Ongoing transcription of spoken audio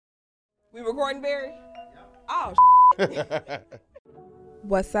We recording, Barry? Oh,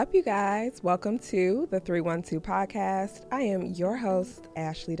 What's up, you guys? Welcome to the 312 podcast. I am your host,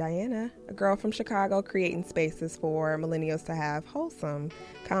 Ashley Diana, a girl from Chicago creating spaces for millennials to have wholesome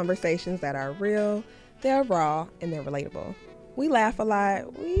conversations that are real, they're raw, and they're relatable. We laugh a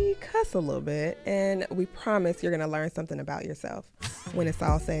lot, we cuss a little bit, and we promise you're going to learn something about yourself when it's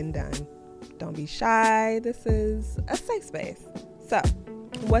all said and done. Don't be shy. This is a safe space. So,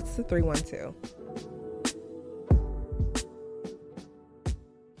 what's the 312?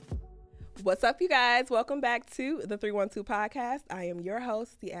 What's up, you guys? Welcome back to the 312 podcast. I am your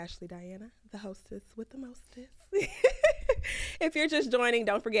host, the Ashley Diana, the hostess with the mostest. If you're just joining,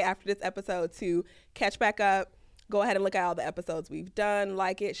 don't forget after this episode to catch back up. Go ahead and look at all the episodes we've done.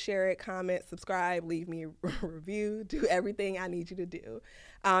 Like it, share it, comment, subscribe, leave me a review. Do everything I need you to do.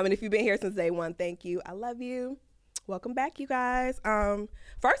 And if you've been here since day one, thank you. I love you. Welcome back, you guys.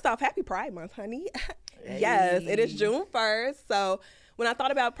 First off, happy Pride Month, honey. Hey. Yes, it is June 1st. So when I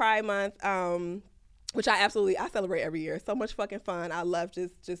thought about Pride Month, which I celebrate every year. So much fucking fun. I love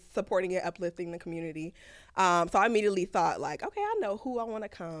just supporting it, uplifting the community. So I immediately thought like, okay, I know who I want to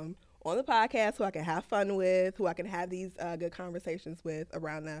come on the podcast, who I can have fun with, who I can have these good conversations with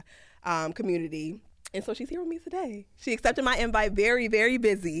around the community. And so she's here with me today. She accepted my invite, very, very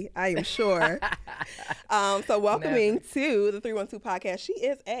busy, I am sure. So welcoming to the 312 podcast. She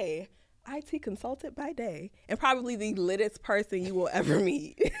is a IT consultant by day and probably the littest person you will ever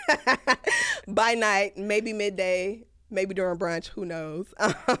meet by night, maybe midday, maybe during brunch, who knows.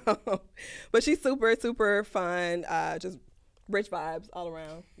 But she's super, super fun, just rich vibes all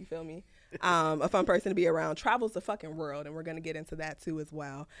around, you feel me? A fun person to be around, travels the fucking world, and we're going to get into that too as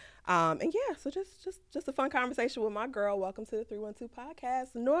well. And yeah, so just a fun conversation with my girl. Welcome to the 312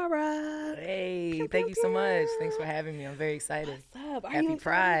 podcast, Nora. Hey, thank you so much. Thanks for having me. I'm very excited. What's up? Happy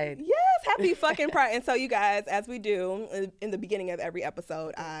Pride. Yes, happy fucking Pride. And so you guys, as we do in the beginning of every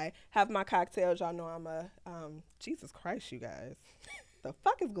episode, I have my cocktails. Y'all know I'm a, Jesus Christ, you guys. The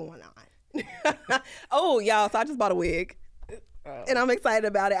fuck is going on? Oh, y'all, so I just bought a wig. And I'm excited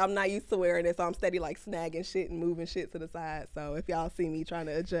about it. I'm not used to wearing it, so I'm steady like snagging shit and moving shit to the side. So if y'all see me trying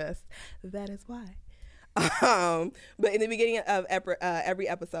to adjust, that is why. But in the beginning of every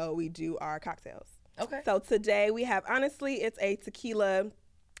episode, we do our cocktails. Okay. So today we have, honestly, it's a tequila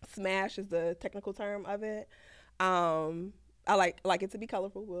smash is the technical term of it. I like it to be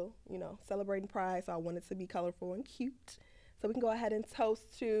colorful. We'll, celebrating Pride, so I want it to be colorful and cute. So we can go ahead and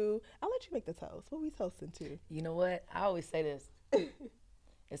toast to, I'll let you make the toast. What are we toasting to? You know what? I always say this,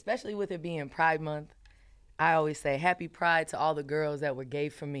 especially with it being Pride Month, I always say happy Pride to all the girls that were gay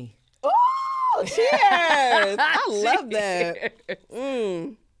for me. Oh, cheers. I love that.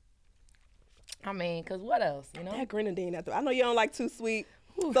 I mean, because what else, That grenadine. I know you don't like too sweet.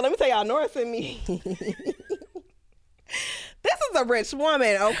 So let me tell y'all, Nora sent me. This is a rich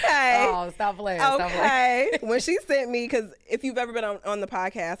woman, okay? Oh, stop playing. Okay. When she sent me, because if you've ever been on the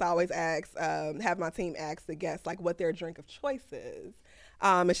podcast, I always ask, have my team ask the guests, like, what their drink of choice is.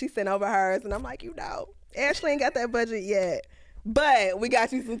 And she sent over hers, and I'm like, Ashley ain't got that budget yet. But we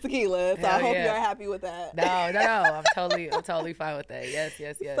got you some tequila, so I hope you're happy with that. No. I'm totally fine with that. Yes.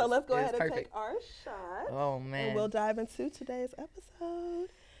 So let's go ahead and take our shot. Oh, man. And we'll dive into today's episode.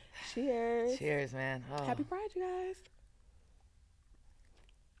 Cheers. Cheers, man. Oh. Happy Pride, you guys.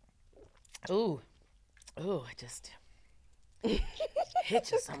 Ooh, I just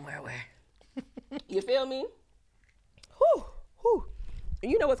hit you somewhere where. You feel me? Whew.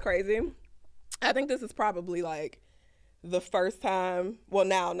 And you know what's crazy? I think this is probably like the first time, well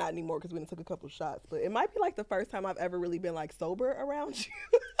now not anymore because we done took a couple shots, but it might be like the first time I've ever really been like sober around you.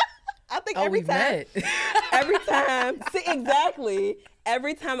 I think every time, exactly,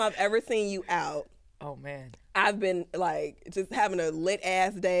 every time I've ever seen you out. Oh man. I've been like just having a lit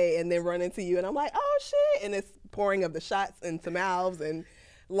ass day and then run into you and I'm like, oh shit. And it's pouring of the shots into mouths and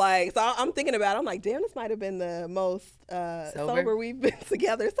like, so I'm thinking about it. I'm like, damn, this might have been the most sober we've been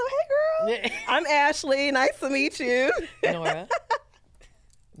together. So hey girl, I'm Ashley. Nice to meet you. Nora.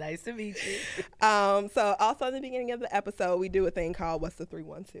 Nice to meet you. So also in the beginning of the episode, we do a thing called What's the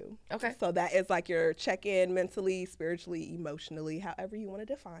 312? Okay. So that is like your check-in mentally, spiritually, emotionally, however you want to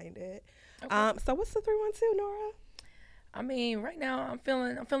define it. Okay. So what's the 312, Nora? I mean, right now I'm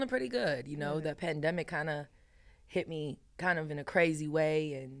feeling pretty good. The pandemic kind of hit me kind of in a crazy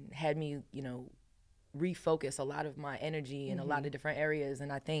way and had me, refocus a lot of my energy in a lot of different areas.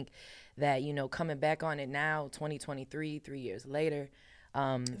 And I think that, coming back on it now, 2023, 3 years later,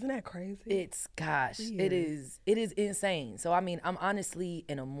 Isn't that crazy? It is insane. So, I mean, I'm honestly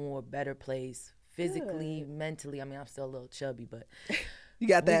in a more better place physically, mentally. I mean, I'm still a little chubby, but You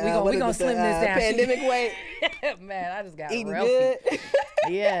got that? We gonna slim this down. Pandemic weight. Man, I just got Eating Ralphie. good.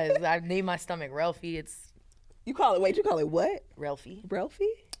 Yes, I need my stomach Ralphie. It's You call it? Wait, you call it what? Ralphie. Ralphie?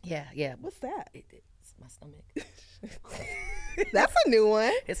 Yeah. What's that? It's my stomach. That's a new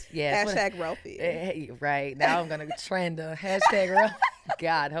one. It's Hashtag Ralphie. Right now, I'm gonna trend a hashtag Ralphie.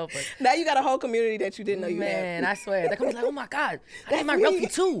 God help us. Now you got a whole community that you didn't know you had. Man, I swear. They're gonna be like, oh my God, I need my me. Ralphie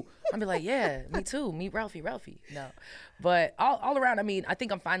too. I'm be like, yeah, me too. Meet Ralphie. No. But all around, I mean, I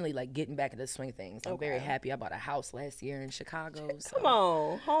think I'm finally like getting back into the swing of things. I'm very happy. I bought a house last year in Chicago. So, Come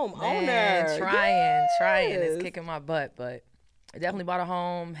on, homeowner. man, trying. Yes. It's kicking my butt, but I definitely bought a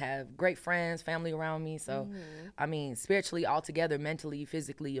home, have great friends, family around me. So, I mean, spiritually, altogether, mentally,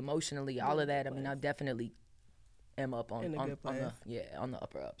 physically, emotionally, all of that. I mean, I definitely am up on the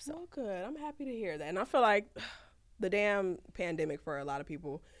upper up. So good. I'm happy to hear that. And I feel like the damn pandemic for a lot of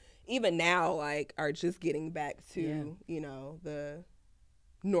people, even now, like, are just getting back to, you know, the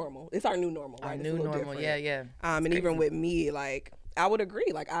normal. It's our new normal, right? Our It's new normal, different. yeah. And crazy. Even with me, like, I would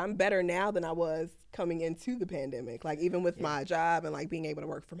agree. Like, I'm better now than I was coming into the pandemic. Like, even with my job and, like, being able to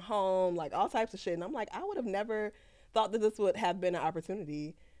work from home, like, all types of shit. And I'm like, I would have never thought that this would have been an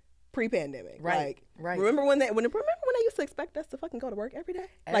opportunity pre-pandemic. Right. Remember when they used to expect us to fucking go to work every day?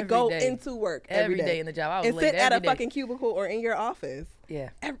 Like, go into work every day in the job. I was and late sit at a day. fucking cubicle or in your office.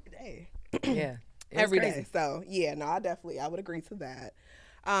 Yeah. Every day. Yeah. Every crazy. day. So, yeah, no, I would agree to that.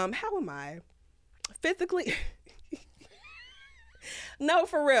 How am I? Physically... No,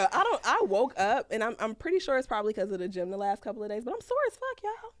 for real. I woke up and I'm pretty sure it's probably because of the gym the last couple of days, but I'm sore as fuck,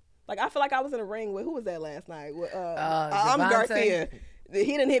 y'all. Like, I feel like I was in a ring with, who was that last night? With, I'm Garcia. He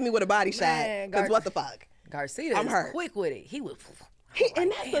didn't hit me with a body shot. Because what the fuck? Garcia I'm is hurt. quick with it. He was.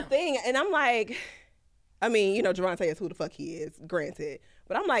 And that's the thing. And I'm like, I mean, you know, Javante is who the fuck he is, granted.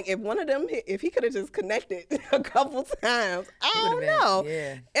 But I'm like, if one of them, if he could have just connected a couple times, I don't know.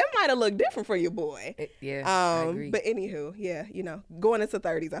 Yeah. It might have looked different for your boy. I agree. But anywho, yeah, you know, going into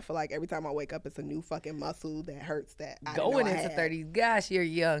 30s, I feel like every time I wake up, it's a new fucking muscle that hurts that I didn't know I into had. 30s, gosh, you're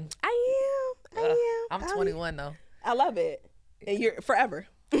young. I am. I'm 21 though. I love it. And you're forever.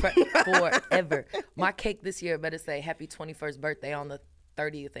 Forever. My cake this year better say happy 21st birthday on the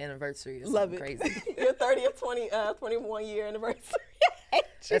 30th anniversary. Love it. Crazy. Your 30th, 21 year anniversary.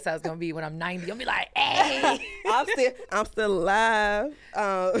 That's how it's gonna be when I'm 90. I'll be like, hey. I'm still alive.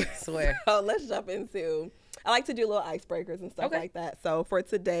 Swear. So let's jump into. I like to do little icebreakers and stuff like that. So for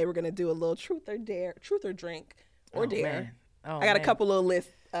today, we're gonna do a little truth or drink, or dare. I got a couple little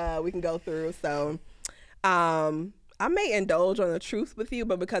lists we can go through. So, I may indulge on the truth with you,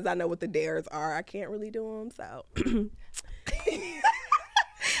 but because I know what the dares are, I can't really do them. So.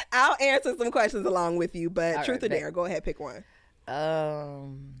 I'll answer some questions along with you, but all truth or dare, go ahead, pick one.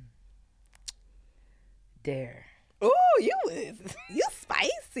 Dare. Ooh, you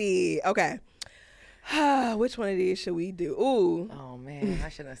spicy. Okay. Which one of these should we do? Ooh. Oh man, I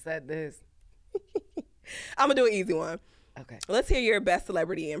shouldn't have said this. I'm gonna do an easy one. Okay. Let's hear your best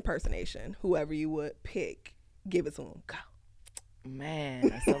celebrity impersonation. Whoever you would pick, give it to them. Go.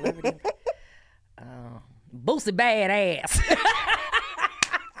 Man, a celebrity. Boosie Badass.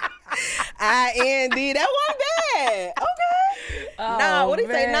 IND. That wasn't bad. Okay. Oh, no, what do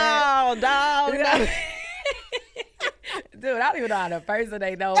you say? No, dog. No. Dude, I don't even know how to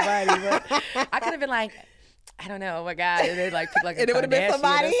impersonate nobody, but I could have been like, I don't know, oh my God, and then like pick like a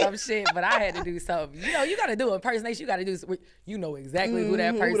Kardashian or some shit, but I had to do something. You know, you got to do impersonation. You got to do, you know exactly who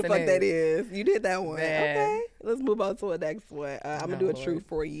that person is. Who the fuck that is. You did that one. Man. Okay. Let's move on to the next one. I'm going to do a truth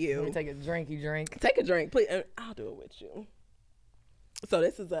for you. Let me take a drink. You drink. Take a drink, please. I'll do it with you. So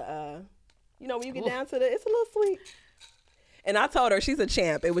this is a, you know, when you get down to it's a little sweet. And I told her she's a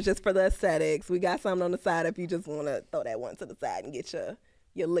champ. It was just for the aesthetics. We got something on the side if you just want to throw that one to the side and get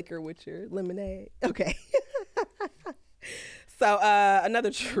your liquor with your lemonade. Okay. So another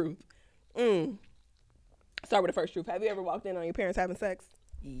truth. Start with the first truth. Have you ever walked in on your parents having sex?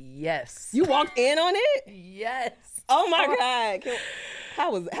 Yes. You walked in on it? Yes. Oh my God.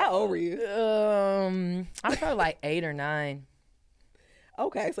 How old were you? I was probably like 8 or 9.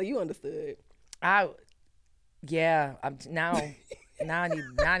 Okay, so you understood. I'm now I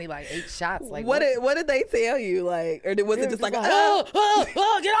need like 8 shots. Like what did they tell you? Like, or was it just like, get out of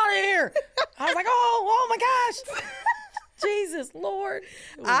here? I was like, oh my gosh. Jesus Lord.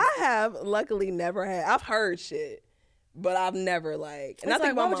 I have luckily never had. I've heard shit, but I've never like. And I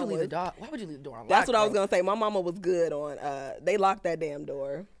think why would you leave the door unlocked? That's what I was gonna say. My mama was good on. They locked that damn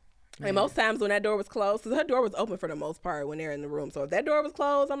door. Man. And most times when that door was closed, because her door was open for the most part when they're in the room. So if that door was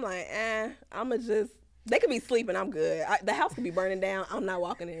closed, I'm like, I'ma just They could be sleeping. I'm good. The house could be burning down. I'm not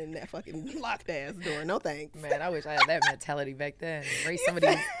walking in that fucking locked ass door. No thanks. Man, I wish I had that mentality back then. Erase some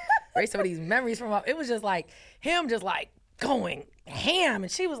of these memories from it was just like him just like going ham,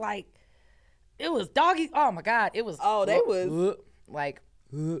 and she was like, it was doggy. Oh my God, it was. Oh, they was like.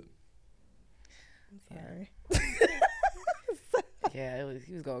 I'm sorry. Yeah,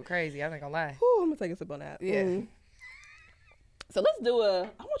 he was going crazy. I'm not gonna lie. Ooh, I'm gonna take a sip on that. Yeah. So let's do I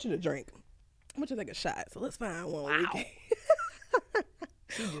want you to drink. I want you to take a shot. So let's find one. Wow. We can.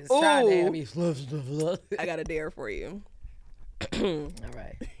 She just tried to have me. I got a dare for you. All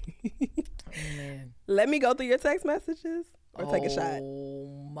right. Oh man. Let me go through your text messages or take a shot.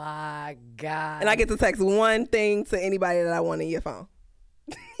 Oh my God. And I get to text one thing to anybody that I want in your phone.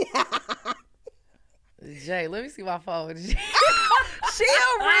 Jay, let me see my phone. She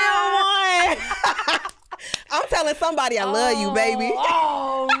a real one. I'm telling somebody I love you, baby.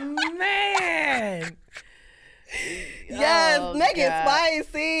 Oh man. Yes, make it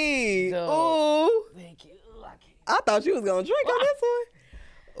spicy. Dude. Ooh. Thank you. I thought you was gonna drink on this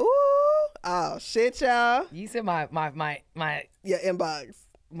one. Ooh. Oh shit, y'all. You said my Your inbox.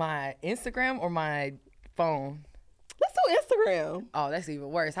 my Instagram or my phone? Let's do Instagram. Oh, that's even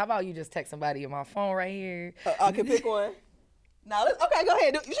worse. How about you just text somebody on my phone right here? I can pick one. No, okay, go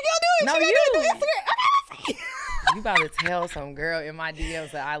ahead. You should go do it. No, do Instagram. Okay, let's see. You about to tell some girl in my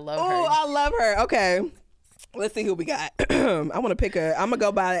DMs that I love her. Oh, I love her. Okay. Let's see who we got. I'm gonna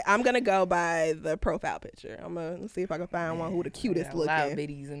go by the profile picture. I'm gonna see if I can find one who the cutest looking. A lot of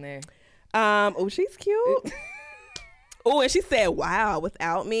biddies in there. Oh, she's cute. Oh, and she said, "Wow,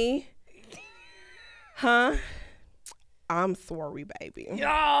 without me, huh? I'm sorry, baby.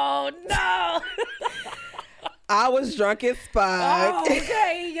 Oh no! I was drunk as fuck. Oh,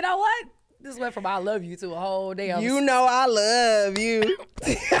 okay, you know what? This went from I love you to a whole damn. You know I love you."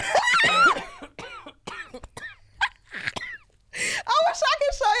 I wish I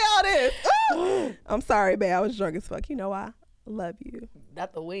could show y'all this. I'm sorry, babe. I was drunk as fuck. You know I love you.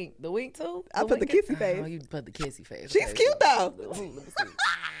 Not the wink. The wink too? I put the kissy face. Oh, you put the kissy face. She's cute though. Let me see.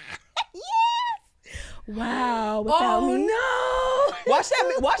 Yes. Wow. Without me. Oh no! Watch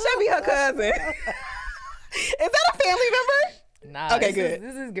that be her cousin. Is that a family member? Nah. Okay, good.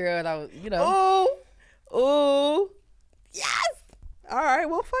 This is girl. I was, you know. Ooh. Yes. All right.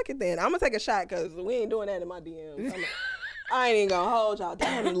 Well, fuck it then. I'm gonna take a shot because we ain't doing that in my DMs. I ain't even gonna hold y'all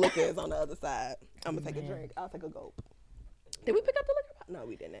down. The liquor is on the other side. I'm gonna take a drink. I'll take a gulp. Did we pick up the liquor? No,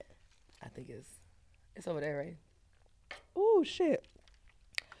 we didn't. I think it's over there, right? Oh shit.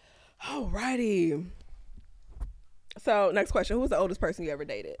 Alrighty. So next question: who was the oldest person you ever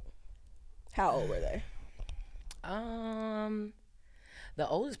dated? How old were they? The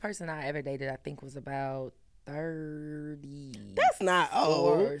oldest person I ever dated, I think, was about 30. That's not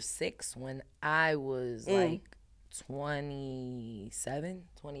old. Or 6 when I was like 27,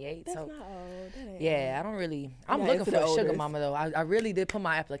 28. That's so not old. That ain't yeah, I don't really. I'm looking for a sugar mama though. I really did put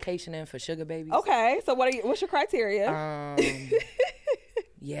my application in for sugar babies. Okay, so what's your criteria?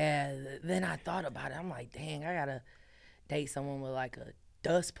 Yeah. Then I thought about it. I'm like, dang, I gotta date someone with like a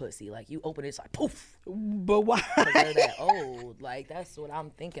dust pussy. Like you open it, it's like poof. But why? They're that old. Like that's what I'm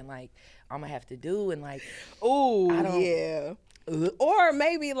thinking. Like I'm gonna have to do and like. Oh yeah. Or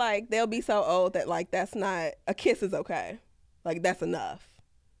maybe like they'll be so old that like that's not a kiss is okay. Like that's enough.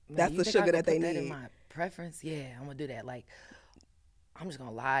 Man, that's the sugar that they need. In my preference, yeah, I'm gonna do that. Like I'm just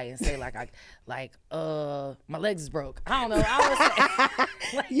gonna lie and say my legs is broke. I don't know. I was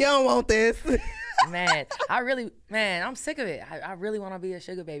like, you don't want this. Man, I'm sick of it. I really want to be a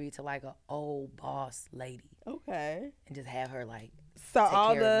sugar baby to like an old boss lady. Okay. And just have her like so take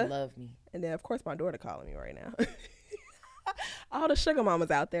all care of me, love me. And then of course my daughter calling me right now. All the sugar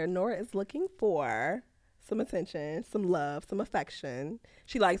mamas out there, Nora is looking for some attention, some love, some affection.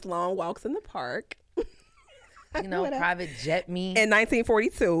 She likes long walks in the park. You know, private jet me. In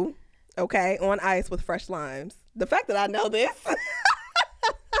 1942, okay, on ice with fresh limes. The fact that I know this.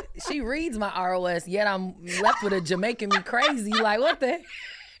 She reads my ROS, yet I'm left with a Jamaican me crazy. Like, what the?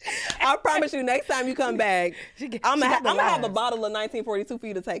 I promise you, next time you come back, I'm gonna have a bottle of 1942 for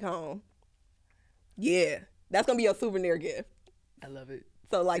you to take home. Yeah, that's gonna be your souvenir gift. I love it.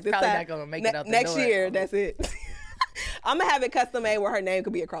 So like it's this probably time, not gonna make it out the next door. year, that's it. I'm gonna have it custom made where her name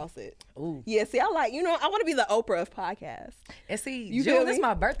could be across it. Ooh. Yeah, see, I want to be the Oprah of podcasts. And see, You June, feel this me? is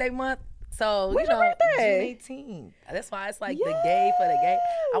my birthday month. So, When's your birthday? June 18th. That's why it's like the gay for the gay.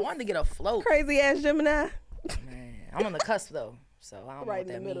 I wanted to get a float. Crazy ass Gemini. Man, I'm on the cusp though. So I don't know what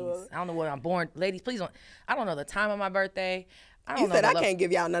that means. I don't know when I'm born. Ladies, please don't. I don't know the time of my birthday. I don't You know said I can't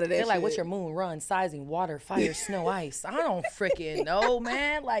give y'all none of that They're like, shit. what's your moon run, sizing, water, fire, snow, ice? I don't freaking know,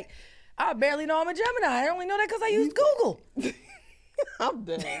 man. Like, I barely know I'm a Gemini. I only know that because I used Google. I'm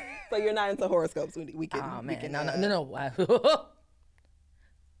done. So you're not into horoscopes? We can. Oh, we man. can, No.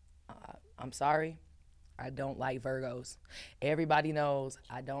 I'm sorry. I don't like Virgos. Everybody knows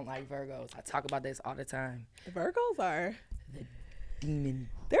I don't like Virgos. I talk about this all the time. The Virgos are the demon.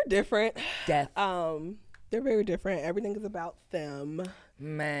 They're different. Death. They're very different. Everything is about them.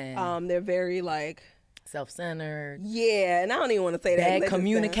 Man. They're very like self-centered. Yeah, and I don't even want to say that. Bad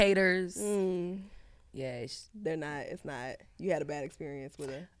communicators. Yeah, they're not. It's not. You had a bad experience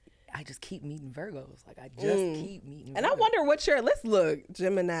with it. I just keep meeting Virgos. Like I just keep meeting. And Virgos. I wonder what your. Let's look,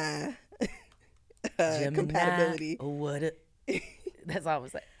 Gemini. Gemini compatibility. What? That's all I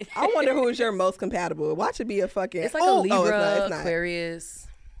was saying. I wonder who is your most compatible. Watch it be a fucking. It's like a Libra, it's not. Aquarius.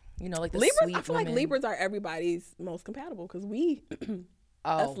 You know, like the Libras. sweet I feel women. like Libras are everybody's most compatible because we,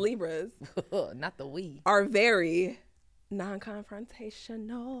 us Libras, not the we, are very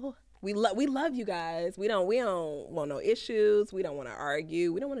non-confrontational. We love you guys. We don't want no issues. We don't want to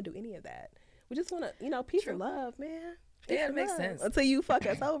argue. We don't want to do any of that. We just want to, peace and love, man. Peace it makes sense. Until you fuck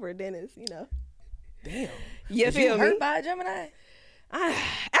us over, then it's, Damn. You feel me? Hurt by a Gemini?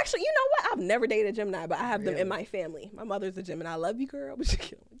 Actually, you know what? I've never dated a Gemini, but I have them in my family. My mother's a Gemini. I love you, girl, but you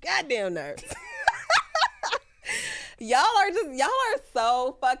kill me. Goddamn nerves. Y'all are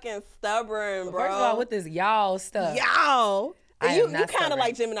so fucking stubborn, bro. First of all, with this y'all stuff. Y'all. And you kind of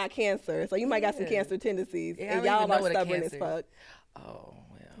like Gemini Gemini Cancer, so you might got some Cancer tendencies. Yeah, and y'all are stubborn as fuck. Oh,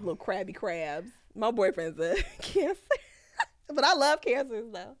 well. Little crabby crabs. My boyfriend's a Cancer. But I love Cancers,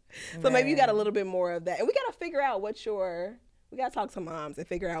 though. So maybe you got a little bit more of that. And we got to figure out we got to talk to moms and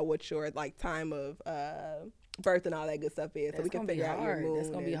figure out what your, like, time of birth and all that good stuff is. So we can figure out your moon. That's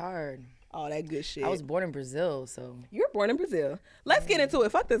going to be hard. All that good shit. I was born in Brazil, so. You were born in Brazil. Let's get into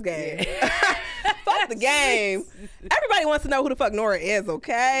it. Fuck this game. Yeah. Fuck the game. Everybody wants to know who the fuck Nora is,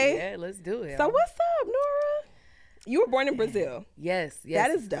 okay? Yeah, let's do it. So what's up, Nora? You were born in Brazil. Yes.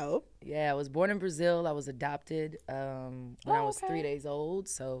 That is dope. Yeah, I was born in Brazil. I was adopted when I was 3 days old.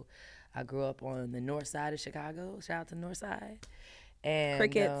 So I grew up on the north side of Chicago. Shout out to the north side. And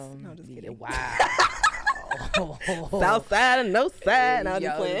crickets. No, just kidding. Wow. South side and no side. No,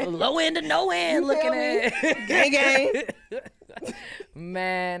 just playing. Low end to no end. Looking at gang gang.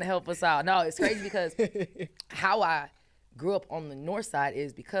 Man, help us out. No, it's crazy because how I grew up on the north side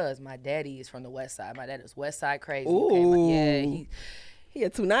is because my daddy is from the west side. My dad is west side crazy. Ooh. He a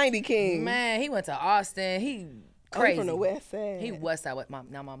 290 king. Man, he went to Austin. He crazy. From the west side. He west side.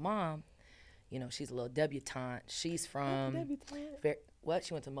 Now my mom, she's a little debutante. She's from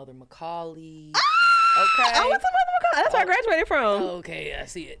she went to Mother Macaulay. Okay. I went to Mother Macaulay. That's where I graduated from. Okay, I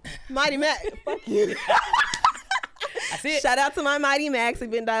see it. Mighty Mac. Fuck you. I see it. Shout out to my Mighty Macs,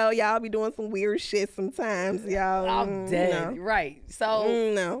 even though y'all be doing some weird shit sometimes, y'all. I'm dead. No. Right. So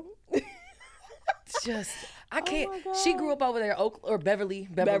no. I can't. She grew up over there, Beverly.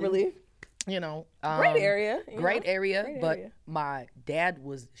 Beverly. Great area. Great area. But my dad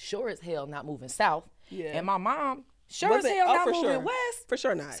was sure as hell not moving south. Yeah. And my mom sure as hell not moving west. For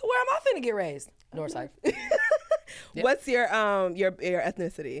sure not. So where am I finna get raised? North side. Yep. What's your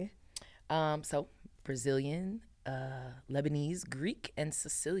ethnicity? So Brazilian, Lebanese, Greek, and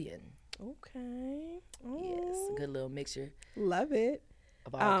Sicilian. Okay. Yes, a good little mixture. Love it.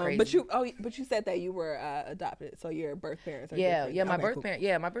 Of all crazy. But you said that you were adopted, so your birth parents are different. Yeah,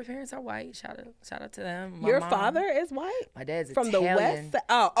 my birth parents are white. Shout out to them. Your father is white? My dad's from Italian. The west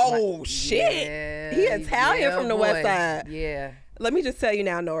side. Shit. Yeah, he Italian from the west side. Yeah. Let me just tell you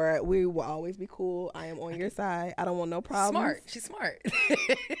now, Nora, we will always be cool. I am on your side. I don't want no problems. Smart. She's smart.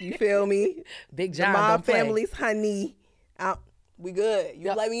 You feel me? Big John, my don't play. family's honey. We good.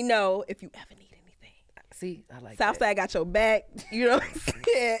 You let me know if you ever need anything. See, I like Southside got your back. You know what I'm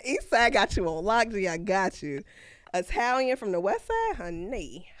saying? Eastside got you on lock. I got you. Italian from the west side,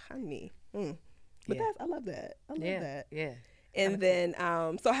 honey. But I love that. I love that. Yeah. And then,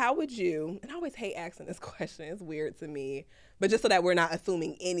 so how would you, and I always hate asking this question, it's weird to me, but just so that we're not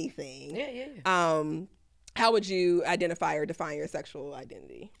assuming anything. Yeah. How would you identify or define your sexual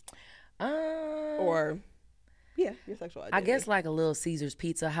identity? Your sexual identity. I guess like a little Caesar's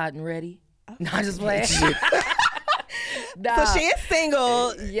pizza, hot and ready. Not just playing. Nah. So she is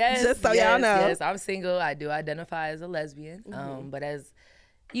single. Yes. Just so y'all know. Yes, I'm single. I do identify as a lesbian. But as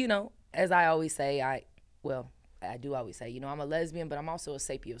as I always say, I do always say, I'm a lesbian, but I'm also a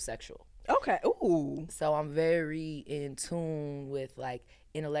sapiosexual. Okay. Ooh. So I'm very in tune with like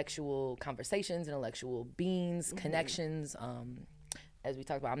intellectual conversations, intellectual beings, connections. As we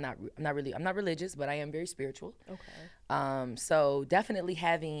talked about, I'm not religious, but I am very spiritual. Okay. So definitely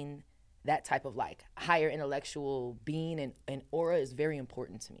having that type of like higher intellectual being and aura is very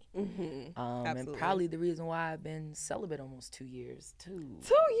important to me. And probably the reason why I've been celibate almost 2 years too.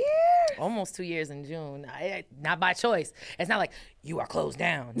 2 years? Almost 2 years in June. Not by choice. It's not like you are closed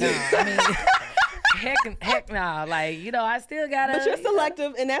down. No, I mean, heck nah. Like, you know, I still gotta. But you're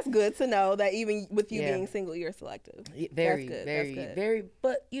selective, and that's good to know that even with you being single, you're selective. Very, that's good. very, that's good. very.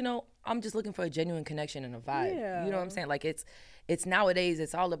 But you know, I'm just looking for a genuine connection and a vibe. Yeah. You know what I'm saying? Like it's nowadays.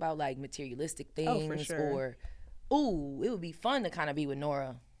 It's all about like materialistic things, for sure. or ooh, it would be fun to kind of be with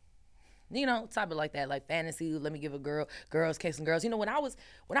Nora. You know, type of like that, like fantasy. Let me give a girls kissing girls. You know, when I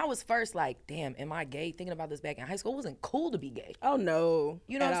was first like, damn, am I gay? Thinking about this back in high school, it wasn't cool to be gay. Oh no,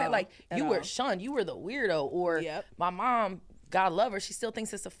 you know what I'm saying? Like you were shunned, you were the weirdo, or my mom, God love her, she still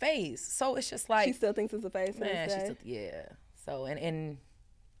thinks it's a phase. So it's just like she still thinks it's a phase. Man, she still, yeah. So and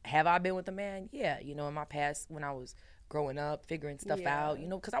have I been with a man? Yeah, you know, in my past when I was growing up, figuring stuff out, you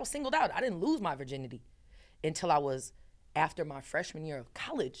know, because I was singled out. I didn't lose my virginity until I was after my freshman year of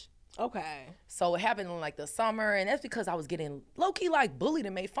college. Okay. So it happened in like the summer, and that's because I was getting low-key like bullied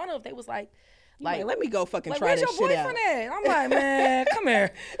and made fun of. They was like let me go fucking like, try this shit out. Where's your boyfriend at? I'm like, man, come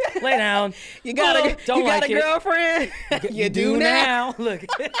here, lay down. You got a girlfriend? You do now. Look,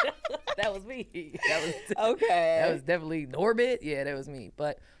 that was me. Okay. That was definitely Norbit. Yeah, that was me.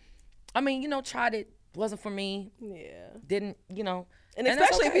 But I mean, you know, tried it. Wasn't for me. Yeah. Didn't, you know. And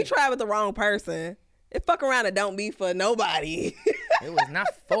especially if you try with the wrong person. It fuck around and don't be for nobody. It was not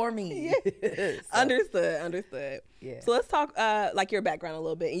for me. So. Understood. Yeah. So let's talk like your background a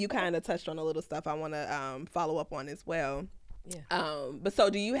little bit. And you kind of touched on a little stuff I want to follow up on as well. Yeah. But so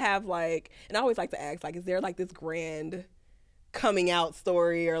do you have like, and I always like to ask, like, is there like this grand coming out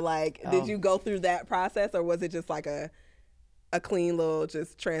story, or like, did you go through that process, or was it just like a clean little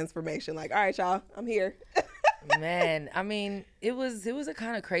just transformation? Like, all right, y'all, I'm here. Man, I mean, it was a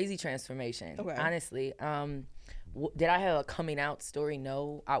kind of crazy transformation, honestly. Did I have a coming out story?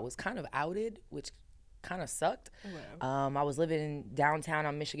 No, I was kind of outed, which kind of sucked. Wow. I was living downtown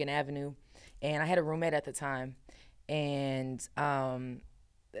on Michigan Avenue, and I had a roommate at the time, and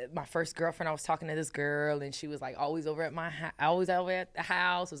my first girlfriend, I was talking to this girl, and she was like always over at always over at the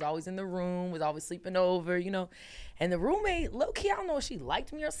house, was always in the room, was always sleeping over, you know. And the roommate, low key, I don't know if she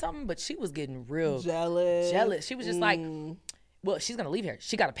liked me or something, but she was getting real jealous. She was just like, well, she's gonna leave here.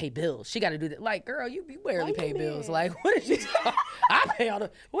 She gotta pay bills. She gotta do that. Like, girl, you barely pay bills. Like, what is she talking? I pay all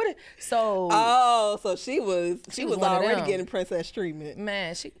the so. Oh, so she was already getting princess treatment.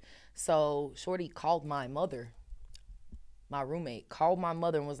 Man, so Shorty called my mother. My roommate called my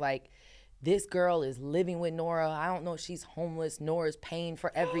mother and was like, this girl is living with Nora. I don't know if she's homeless. Nora's paying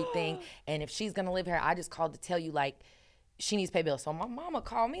for everything. And if she's going to live here, I just called to tell you, like, she needs to pay bills. So my mama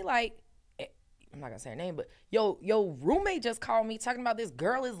called me like, I'm not going to say her name, but yo roommate just called me talking about this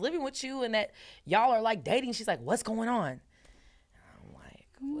girl is living with you and that y'all are like dating. She's like, what's going on? I'm like,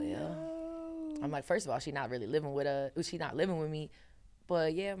 well, I'm like, first of all, she's not really living with me.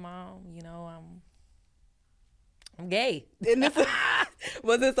 But yeah, Mom, you know, I'm gay. And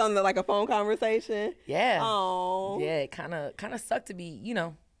was this on like a phone conversation? Yeah. Oh. Yeah, it kind of sucked to be, you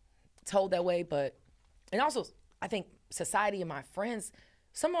know, told that way. But, and also, I think society and my friends,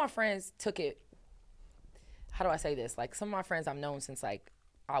 some of my friends took it, how do I say this? Like, some of my friends I've known since like,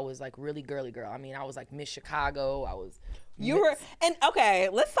 I was like really girly girl. I mean, I was like Miss Chicago. And okay,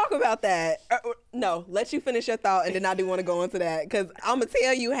 let's talk about that. No, let you finish your thought, and then I do want to go into that, because I'm going to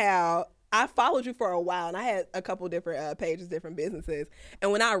tell you how I followed you for a while, and I had a couple different pages, different businesses.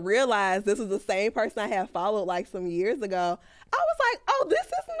 And when I realized this was the same person I had followed like some years ago, I was like, "Oh, this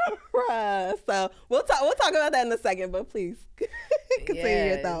is Nora." So we'll talk about that in a second. But please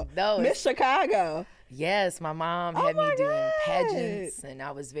continue your thought. No, Miss Chicago. Yes, my mom had me doing pageants, and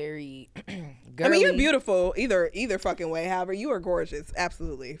I was very girly. I mean, you're beautiful either fucking way. However, you are gorgeous,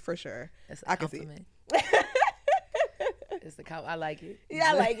 absolutely, for sure. I can see it. It's the I like it.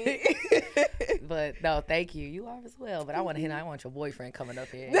 Yeah, I like it. But no, thank you. You are as well. But I want your boyfriend coming up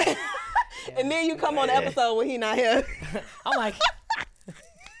here. And then you come on the episode when he not here. I'm like,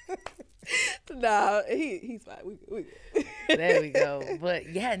 no, he's fine. We there we go.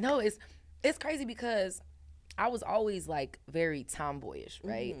 But yeah, no, it's crazy because I was always like very tomboyish,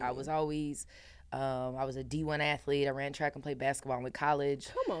 right? Mm-hmm. I was always I was a D1 athlete. I ran track and played basketball in college.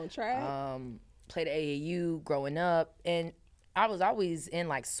 Come on, track. Played AAU growing up, and I was always in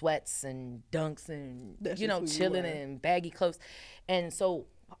like sweats and dunks and chilling and baggy clothes. And so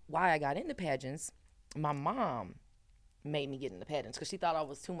why I got into pageants, my mom made me get in the patterns because she thought I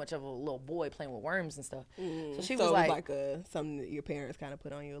was too much of a little boy playing with worms and stuff. So she So was it was like something that your parents kind of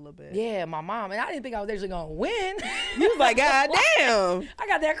put on you a little bit. yeah, my mom. And I didn't think I was actually going to win. You was like, God damn. I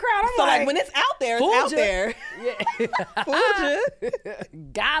got that crowd. I'm So like, when it's out there, it's out there. Yeah. Fooled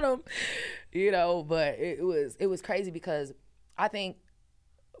you. Got him. You know, but it was crazy because I think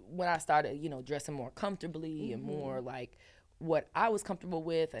when I started, you know, dressing more comfortably and more like what I was comfortable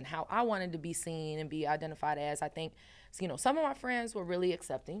with and how I wanted to be seen and be identified as, I think, you know, some of my friends were really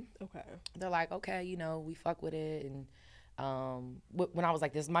accepting. Okay. They're like, okay, you know, we fuck with it. And when I was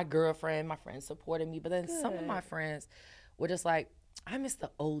like, this is my girlfriend, my friends supported me. But then some of my friends were just like, I miss the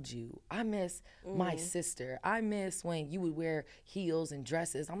old you. I miss my sister. I miss when you would wear heels and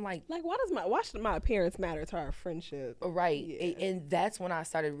dresses. I'm like, why should my appearance matter to our friendship? right. Yeah. And that's when I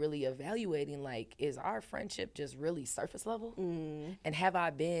started really evaluating, like, is our friendship just really surface level? And have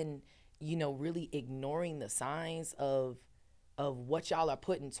I been, you know, really ignoring the signs of what y'all are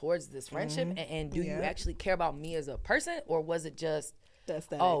putting towards this friendship? And do you actually care about me as a person? Or was it just,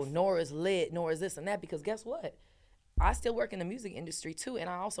 oh, Nora's lit, Nora's this and that? Because guess what? I still work in the music industry too, and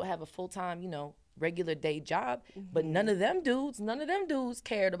I also have a full-time, you know, regular day job. But none of them dudes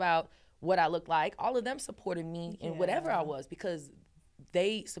cared about what I looked like. All of them supported me in whatever I was because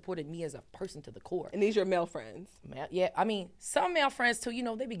they supported me as a person to the core. And these are male friends. Yeah, I mean, some male friends too, you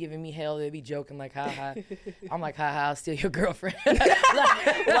know, they be giving me hell. They be joking like, ha ha. I'm like, ha ha, I'll steal your girlfriend.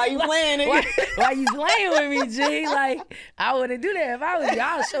 Like, why you playing it? Why you playing with me, G? Like, I wouldn't do that if I was you.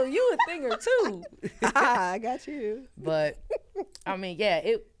 I'll show you a thing or two. I got you. But, I mean,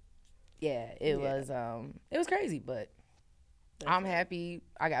 it was crazy, but I'm happy.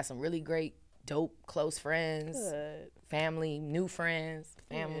 I got some really great, dope, close friends. Good. Family, new friends,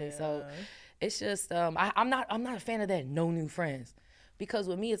 family. So it's just I'm not a fan of that no new friends, because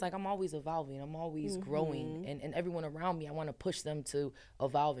with me it's like I'm always evolving, I'm always growing, and everyone around me I want to push them to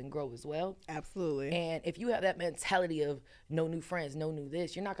evolve and grow as well. Absolutely. And if you have that mentality of no new friends, no new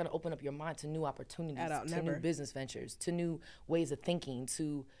this, you're not going to open up your mind to new opportunities, new business ventures, to new ways of thinking,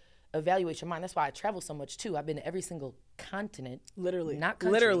 to evaluate your mind. That's why I travel so much too. I've been to every single continent, literally, not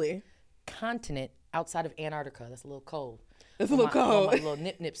country, literally continent outside of Antarctica. That's a little cold. It's a little cold. My little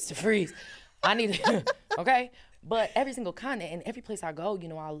nips to freeze. I need it. Okay? But every single continent and every place I go, you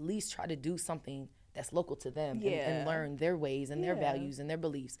know, I'll at least try to do something that's local to them and learn their ways and their values and their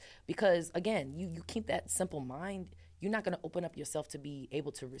beliefs. Because, again, you keep that simple mind, you're not going to open up yourself to be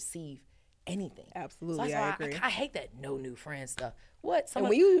able to receive anything. Absolutely, so I agree. I hate that no new friend stuff. What? And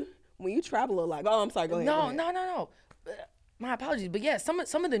when you travel a lot, I'm sorry, go ahead. No. My apologies, but yeah, some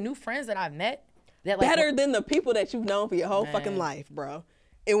of the new friends that I've met, that like better than the people that you've known for your whole fucking life, bro.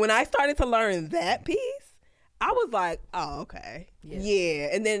 And when I started to learn that piece, I was like, oh, okay, yeah.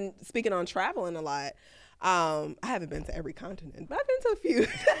 And then speaking on traveling a lot, I haven't been to every continent, but I've been to a few,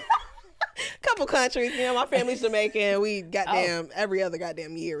 couple countries. You know, my family's Jamaican. We every other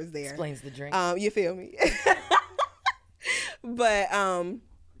goddamn year is there. Explains the drink. You feel me? But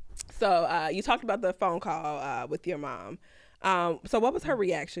so you talked about the phone call with your mom. So what was her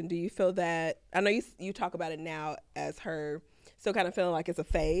reaction? Do you feel that, I know you talk about it now as her still kind of feeling like it's a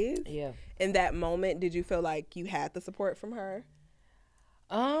phase. Yeah. In that moment, did you feel like you had the support from her?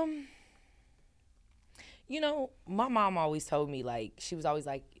 You know, my mom always told me, like, she was always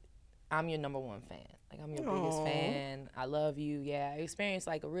like, I'm your number one fan. Like, I'm your biggest fan. I love you. Yeah. I experienced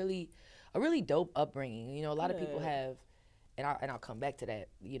like a really dope upbringing. You know, a lot of people have, and I'll come back to that,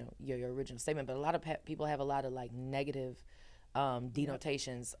 you know, your original statement, but a lot of people have a lot of like negative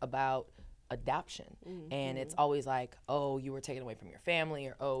denotations about adoption. And it's always like, oh, you were taken away from your family,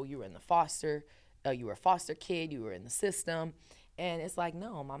 or oh, you were in the you were a foster kid, you were in the system. And it's like,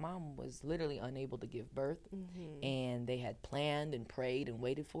 no, my mom was literally unable to give birth, and they had planned and prayed and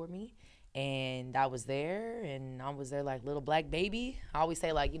waited for me. And I was there like little black baby. I always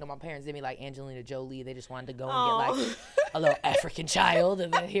say, like, you know, my parents did me like Angelina Jolie. They just wanted to go and get like a little African child,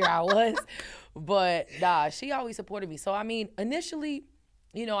 and then here I was. But nah, she always supported me. So I mean, initially,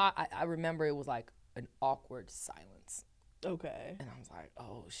 you know, I remember it was like an awkward silence. Okay. And I was like,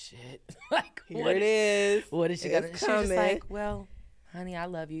 oh shit. Like, here it is. What is she gonna? She's just like, well, honey, I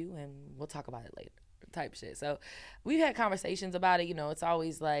love you, and we'll talk about it later. Type shit. So we've had conversations about it. You know, it's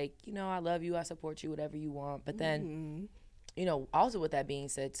always like, you know, I love you, I support you, whatever you want. But then, you know, also with that being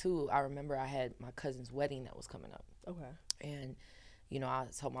said too, I remember I had my cousin's wedding that was coming up. Okay. And, you know, I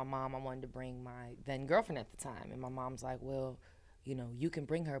told my mom I wanted to bring my then girlfriend at the time. And my mom's like, well, you know, you can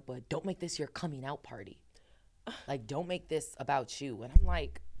bring her, but don't make this your coming out party. Like, don't make this about you. And I'm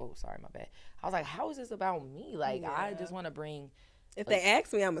like, oh, sorry, my bad. I was like, how is this about me? Like, I just want to bring If they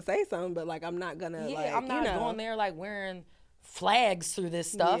ask me, I'm gonna say something, but like I'm not gonna. Yeah, like, I'm not going there like wearing flags through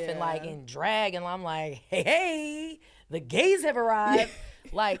this stuff and like in drag, and I'm like, hey, the gays have arrived.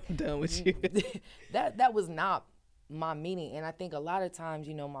 Like, I'm done with you. that was not my meaning. And I think a lot of times,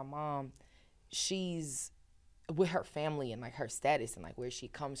 you know, my mom, she's with her family and like her status and like where she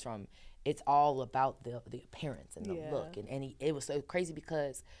comes from, it's all about the appearance and the look. And it was so crazy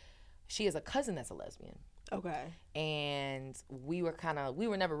because she has a cousin that's a lesbian. Okay. And we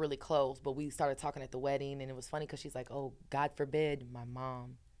were never really close, but we started talking at the wedding, and it was funny because she's like, oh, God forbid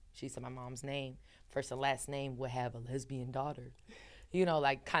she said my mom's name, first and last name, would have a lesbian daughter. You know,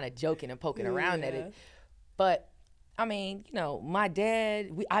 like kind of joking and poking around at it. But, I mean, you know, my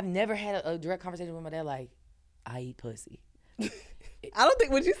dad, I've never had a direct conversation with my dad like, I eat pussy. I don't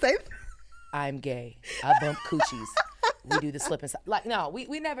think, would you say that? I'm gay. I bump coochies. We do the slip and slide. Like, no,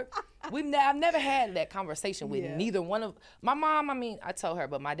 I've never had that conversation with neither one of, my mom, I mean, I told her,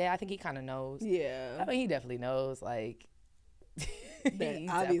 but my dad, I think he kind of knows. Yeah. I mean, he definitely knows, like.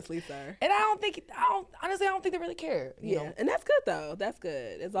 Obviously, sir. And honestly, I don't think they really care. You know? And that's good though. That's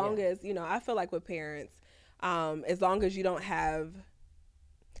good. As long as, you know, I feel like with parents, as long as you don't have,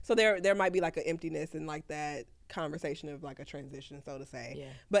 so there might be like an emptiness in like that conversation of like a transition, so to say. Yeah.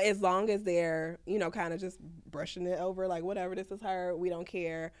 But as long as they're, you know, kind of just brushing it over, like whatever, this is her, we don't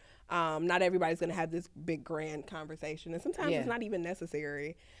care. Not everybody's going to have this big grand conversation. And sometimes it's not even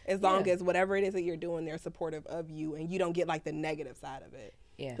necessary. As long as whatever it is that you're doing, they're supportive of you and you don't get like the negative side of it.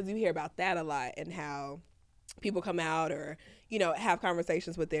 Yeah. Because you hear about that a lot and how people come out or, you know, have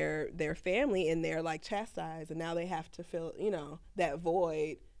conversations with their family and they're like chastised and now they have to fill, you know, that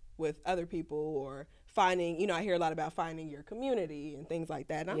void with other people or finding, you know, I hear a lot about finding your community and things like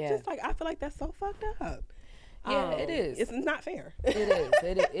that. And I'm just like, I feel like that's so fucked up. Yeah, it is. It's not fair. It is.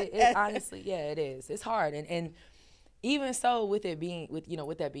 It honestly, it is. It's hard. And even so, with that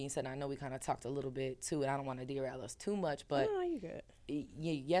being said, I know we kind of talked a little bit too, and I don't want to derail us too much, but no, you good.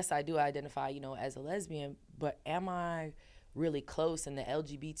 Yes, I do identify, you know, as a lesbian, but am I really close in the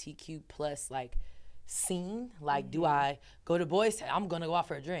LGBTQ plus like scene? Like, do I go to Boys Town? I'm gonna go out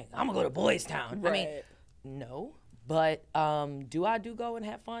for a drink. I'm gonna go to Boys Town. Right. I mean, no. But do I go and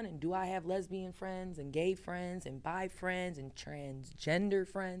have fun? And do I have lesbian friends and gay friends and bi friends and transgender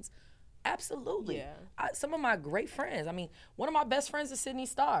friends? Absolutely. Yeah. Some of my great friends. I mean, one of my best friends is Sydney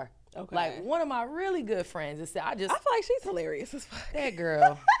Starr. Okay. Like, one of my really good friends is I feel like she's hilarious as fuck. That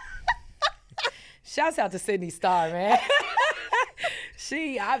girl. Shouts out to Sydney Starr, man.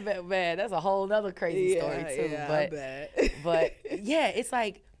 I bet, man, that's a whole nother crazy story too. Yeah, but, I bet. But yeah, it's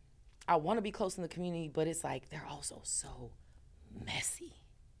like, I want to be close in the community, but it's like they're also so messy.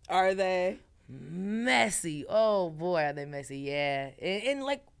 Are they? Messy. Oh boy, are they messy? Yeah. And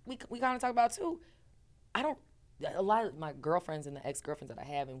like we kind of talk about too, a lot of my girlfriends and the ex-girlfriends that I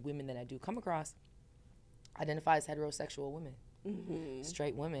have and women that I do come across identify as heterosexual women,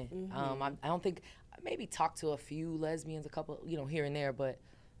 straight women. I don't think, I maybe talk to a few lesbians, a couple, you know, here and there, but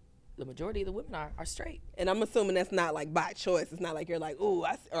the majority of the women are straight. And I'm assuming that's not like by choice. It's not like you're like, ooh,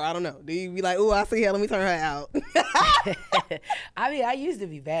 or I don't know. Do you be like, ooh, I see her, let me turn her out? I mean, I used to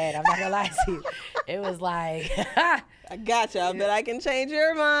be bad. I'm not gonna lie to you. It was like, I gotcha. I bet I can change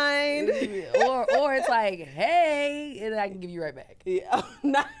your mind. or it's like, hey, and I can give you right back. Yeah.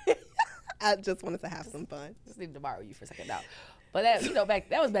 I just wanted to have some fun. Just need to borrow you for a second now. But that, you know,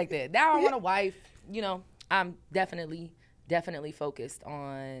 that was back then. Now I want a wife. You know, I'm definitely focused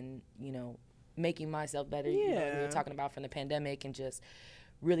on, you know, making myself better. Yeah. You know, we were talking about from the pandemic and just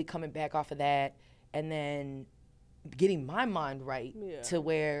really coming back off of that and then getting my mind right to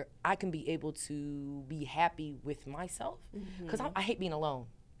where I can be able to be happy with myself. Because I hate being alone.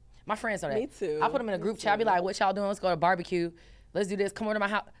 My friends know that. Me too. I put them in a group chat. I be like, what y'all doing? Let's go to barbecue. Let's do this. Come over to my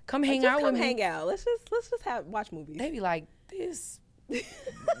house. Come hang out with me. Hang out. Let's just watch movies. They be like, this.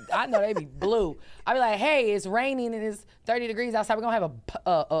 I know they be blue. I be like, hey, it's raining and it's 30 degrees outside. We're gonna have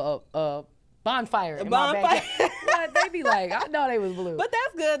a bonfire. In my backyard. They be like, I know they was blue. But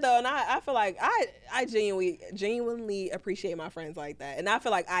that's good though, and I feel like I genuinely appreciate my friends like that, and I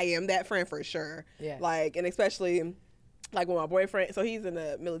feel like I am that friend for sure. Yeah. Like, and especially like when my boyfriend, so he's in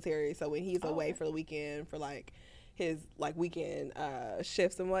the military, so when he's away for the weekend for like his like weekend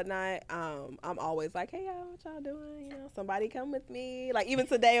shifts and whatnot, I'm always like, hey y'all, what y'all doing? You know, somebody come with me. Like even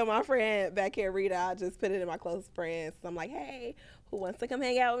today with my friend back here, Rita, I just put it in my close friends. So I'm like, hey, who wants to come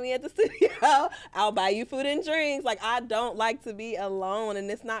hang out with me at the studio? I'll buy you food and drinks. Like I don't like to be alone, and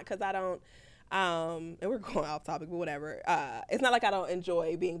it's not because I don't. And we're going off topic, but whatever. It's not like I don't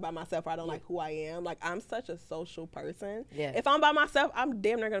enjoy being by myself or I don't like who I am. Like I'm such a social person. Yeah. If I'm by myself, I'm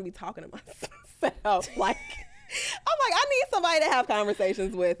damn near gonna be talking to myself. Like. I'm like, I need somebody to have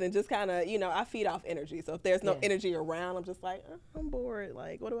conversations with and just kind of, I feed off energy. So if there's no energy around, I'm just like, I'm bored.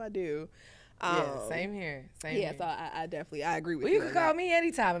 Like, what do I do? Yeah, same here. Yeah, so I definitely, I agree with you. You Can call me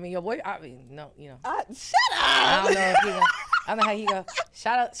anytime. I mean, your boy, no, shut up. I don't know if he gonna, I don't know how he go.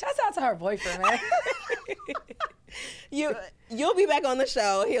 Shout out to her boyfriend, man. You'll be back on the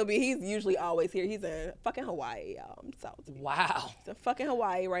show. He's usually always here. He's in fucking Hawaii, y'all. I'm salty. Wow. He's in fucking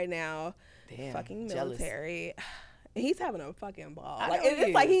Hawaii right now. Damn. Fucking jealous. military. And he's having a fucking ball. Like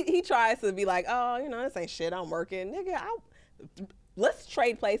it's like he tries to be like, oh, this ain't shit. I'm working, nigga. Let's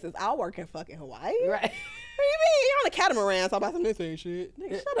trade places. I'll work in fucking Hawaii. Right. What do you mean? You're on a catamaran talking about some this ain't shit.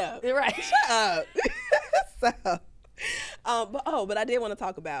 Nigga, shut up. Right. Shut up. But I did want to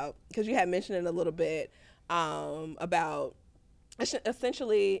talk about, because you had mentioned it a little bit, about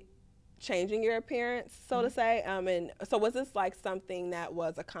essentially changing your appearance, so to say. And so was this like something that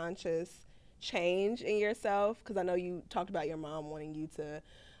was a conscious change in yourself? Because I know you talked about your mom wanting you to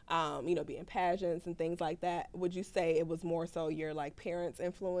be in pageants and things like that. Would you say it was more so your like parents'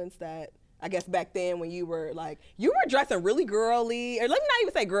 influence that, I guess back then when you were dressing really girly, or let me not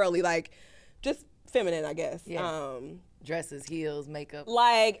even say girly, like just feminine, I guess. Yeah. Dresses, heels, makeup.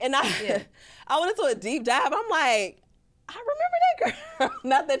 Like, and I went into a deep dive. I'm like, I remember that girl.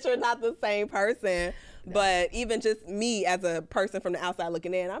 Not that you're not the same person, but even just me as a person from the outside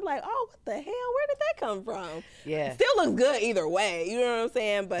looking in, I'm like, oh, what the hell? Where did that come from? Yeah. Still looks good either way. You know what I'm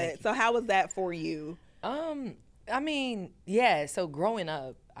saying? But so how was that for you? I mean, yeah. So growing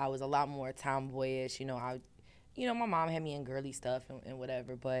up, I was a lot more tomboyish. My mom had me in girly stuff and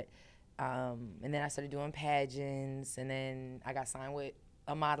whatever. But and then I started doing pageants, and then I got signed with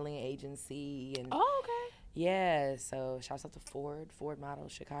a modeling agency. And oh, okay. Yeah. So shouts out to Ford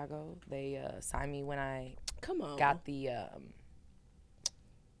Models Chicago. They signed me when I got the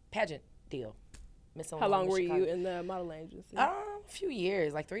pageant deal. How long were you in the modeling agency? A few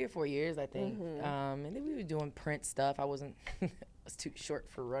years, like 3 or 4 years, I think. Mm-hmm. And then we were doing print stuff. I was too short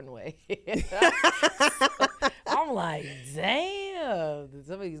for runway. So I'm like, damn.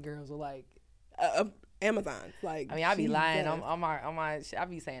 Some of these girls were like, Amazon. Like, I mean, I be lying. I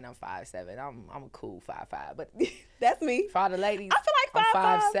be saying I'm 5'7". I'm a cool 5'5", but that's me. For all the ladies, I feel like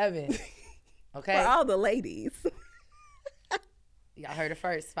I'm 5'7". Okay. For all the ladies. Y'all heard it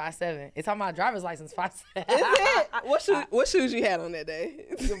first, 5'7". It's on my driver's license, 5'7". Is it? What shoes you had on that day?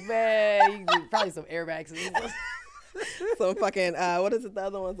 Man, probably some airbags. Some fucking, what is it, the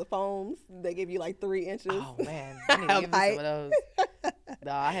other ones, the foams? They give you like 3 inches. Oh, man. I need to give me some of those.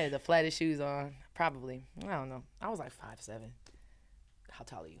 No, I had the flattest shoes on, probably. I don't know. I was like 5'7". How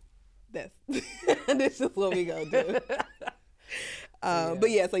tall are you? This is what we gonna do.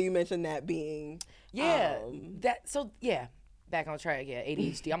 But yeah, so you mentioned that being. Yeah. Back on track,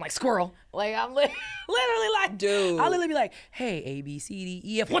 ADHD. I'm like squirrel. Like I'm literally like, dude. I'll literally be like, hey, A, B, C, D,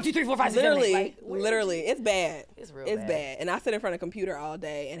 E, F, 1, 2, 3, 4, 5, 6, 7, 8. Like, literally, it's bad. It's real bad. And I sit in front of a computer all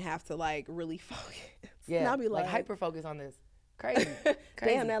day and have to like really focus. Yeah, and I'll be like hyper focus on this. Crazy.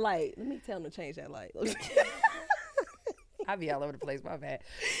 Damn, that light. Let me tell them to change that light. I be all over the place, my bad.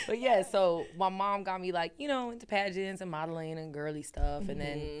 But yeah, so my mom got me like, into pageants and modeling and girly stuff. And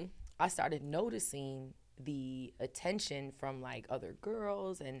then I started noticing the attention from like other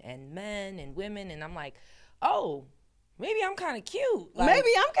girls and men and women, and I'm like, oh, maybe I'm kind of cute. Like, maybe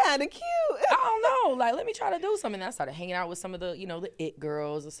I'm kind of cute. I don't know. Like, let me try to do something. And I started hanging out with some of the, the it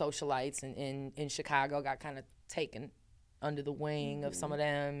girls, the socialites in Chicago. Got kind of taken under the wing of some of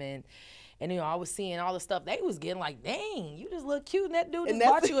them, and I was seeing all the stuff they was getting. Like, dang, you just look cute, and that dude just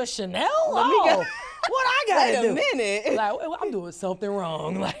bought you a Chanel. What I gotta do? Wait a minute. Like, well, I'm doing something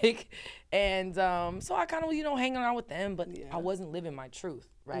wrong. Like. And so I kind of, hanging around with them, but I wasn't living my truth,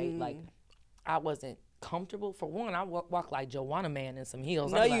 right? Like, I wasn't comfortable. For one, I walk like Joanna Man in some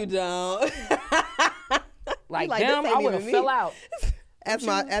heels. No, you don't. Like them, I would have fell out. As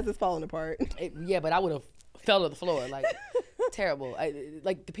it's falling apart. But I would have fell to the floor. Like, terrible.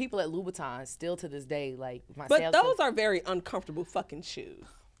 Like, the people at Louboutin, still to this day, like, my But those are very uncomfortable fucking shoes.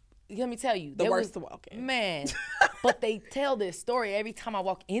 Let me tell you. The worst to walk in. Man. But they tell this story every time I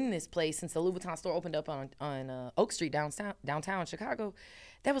walk in this place since the Louboutin store opened up on Oak Street downtown Chicago.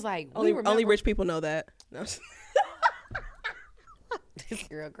 That was like, only rich people know that. No. This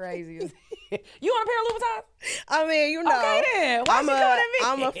girl crazy. You want a pair of Louboutins? I mean, Okay then. Why she coming at me?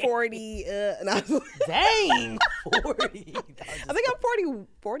 I'm a 40. Dang, 40. I think I'm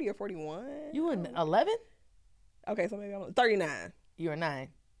 40 or 41. You an 11? Okay, so maybe I'm 39. You're a 9.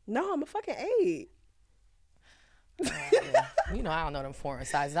 No, I'm a fucking 8. Yeah. I don't know them foreign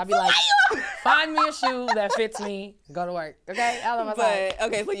sizes. I'll be like, find me a shoe that fits me. Go to work. Okay? I love my size.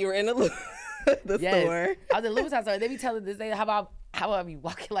 Okay, so you were in the the store. I was in Louboutin store. They be telling this, how about me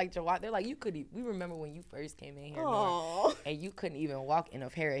walking like Jawad? They're like, we remember when you first came in here, Nora, and you couldn't even walk in a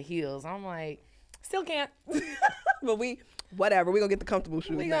pair of heels. I'm like, still can't. But whatever. We gonna get the comfortable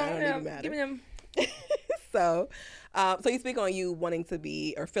shoes now. It don't even matter. Give me them. So you speak on you wanting to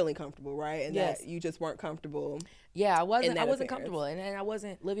be or feeling comfortable, right? And yes. that you just weren't comfortable. Yeah, I wasn't comfortable, and I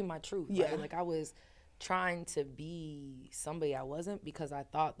wasn't living my truth. Yeah. Right? Like I was trying to be somebody I wasn't because I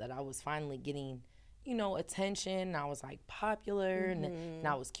thought that I was finally getting, attention. I was like popular and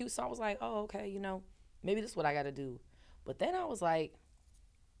I was cute. So I was like, oh, okay, maybe this is what I got to do. But then I was like,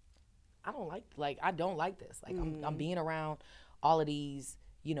 I don't like this. Like I'm being around all of these,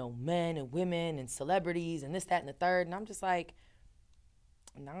 men and women and celebrities and this, that, and the third. And I'm just like,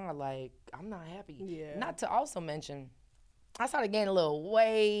 nah, like I'm not happy. Yeah. Not to also mention, I started gaining a little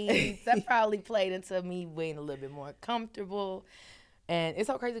weight. That probably played into me being a little bit more comfortable. And it's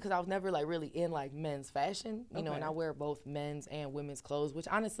so crazy because I was never like really in like men's fashion, and I wear both men's and women's clothes, which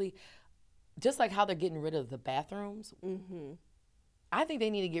honestly, just like how they're getting rid of the bathrooms, I think they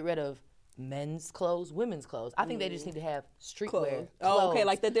need to get rid of men's clothes, women's clothes. I think they just need to have streetwear. Oh, okay,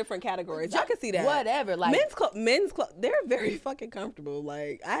 like the different categories. I can see that. Whatever, like men's clothes, they're very fucking comfortable.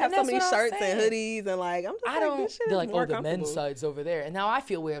 Like I have so many shirts and hoodies, and like I'm just this shit they're is like, more the comfortable. men's side's over there, and now I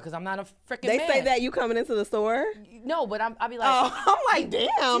feel weird because I'm not a freaking man. They say that you coming into the store. No, but I'll be like, I'm like, damn. You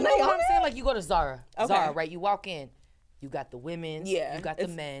know what I'm saying? Like you go to Zara, Okay. right? You walk in, you got the women's, you got the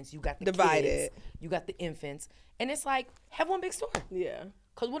men's, you got the divided. kids, you got the infants, and it's like have one big store. Yeah.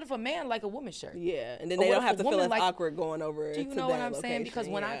 Because what if a man like a woman's shirt? Yeah, and then they don't have to feel as awkward going over. Do you know what I'm saying? Because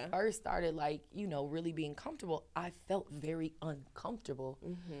when I first started, like, really being comfortable, I felt very uncomfortable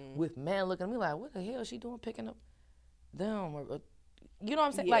with men looking at me like, what the hell is she doing picking up them? Or, you know what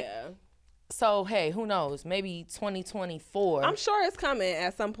I'm saying? Yeah. Like, so, hey, who knows? Maybe 2024. I'm sure it's coming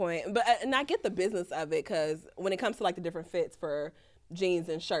at some point. But and I get the business of it because when it comes to, like, the different fits for jeans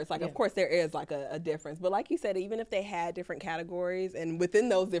and shirts, like, of course, there is, like, a difference. But like you said, even if they had different categories, and within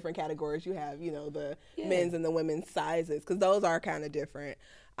those different categories, you have, the men's and the women's sizes, because those are kind of different.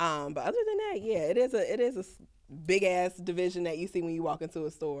 But other than that, it is a big-ass division that you see when you walk into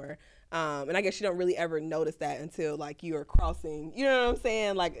a store. And I guess you don't really ever notice that until, like, you're crossing, you know what I'm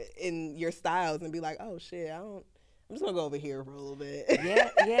saying, like, in your styles and be like, oh, shit, I'm just going to go over here for a little bit.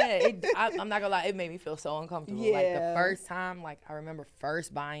 I'm not going to lie, it made me feel so uncomfortable. Yeah. Like, the first time, like, I remember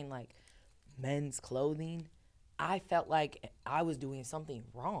first buying, like, men's clothing, I felt like I was doing something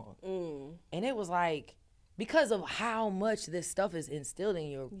wrong. And it was like, because of how much this stuff is instilled in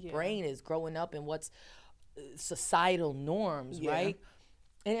your brain is growing up and what's societal norms, right?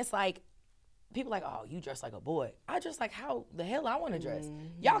 And it's like, people like, oh, you dress like a boy. I dress like how the hell I want to dress.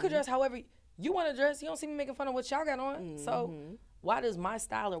 Y'all could dress however you want to dress. You don't see me making fun of what y'all got on. So why does my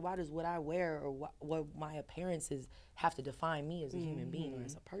style or why does what I wear or what my appearances have to define me as a human being or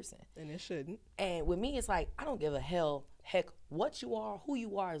as a person? And it shouldn't. And with me, it's like, I don't give a heck what you are, who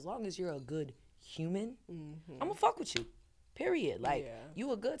you are, as long as you're a good human, I'm going to fuck with you, period. Like,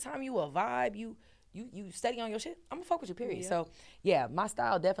 you a good time, you a vibe, you steady on your shit, I'm gonna fuck with you, period. So my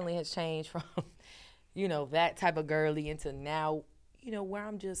style definitely has changed from that type of girly into now where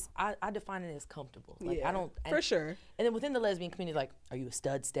I'm just I define it as comfortable. Like I don't for sure. And then within the lesbian community, like, are you a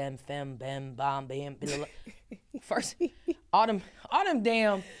stud, stem, femme, bam, bam, bam? First all them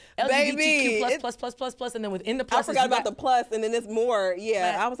damn LGBTQ plus, and then within the plus, I forgot about the plus, and then it's more.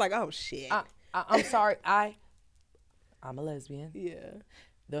 I was like, oh shit. I'm sorry, I'm a lesbian.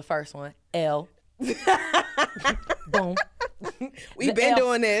 The first one, L. Boom. We've been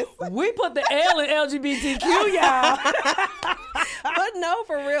doing this. We put the L in LGBTQ, y'all. But no,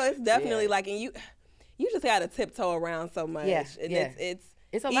 for real, it's definitely like, and you just got to tiptoe around so much. And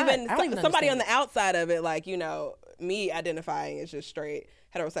it's a even somebody on the outside of it, like, me identifying as just straight,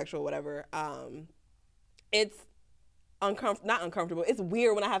 heterosexual, whatever. It's not uncomfortable. It's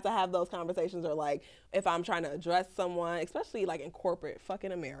weird when I have to have those conversations, or like if I'm trying to address someone, especially like in corporate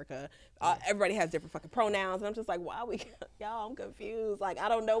fucking America, everybody has different fucking pronouns, and I'm just like, y'all, I'm confused. Like, I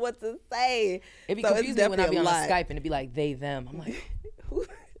don't know what to say. It'd be confusing when I be on Skype and it'd be like they, them. I'm like,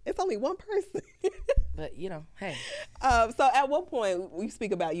 it's only one person. But hey. So at what point, we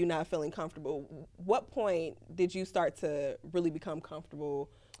speak about you not feeling comfortable, what point did you start to really become comfortable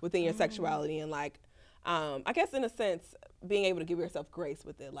within your sexuality and like, I guess in a sense, being able to give yourself grace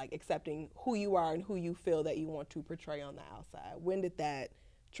with it, like accepting who you are and who you feel that you want to portray on the outside? When did that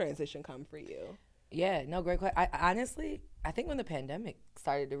transition come for you? Yeah, no, great question. I honestly, I think when the pandemic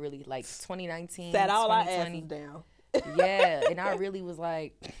started to really, like 2019, sat all our asses down. Yeah, and I really was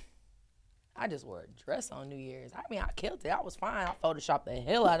like, I just wore a dress on New Year's. I mean, I killed it. I was fine. I photoshopped the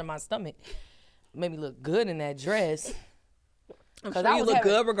hell out of my stomach. made me look good in that dress. I'm sure you look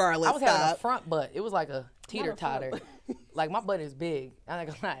good regardless. I was having a front butt. It was like a teeter-totter. Like, my butt is big. I'm not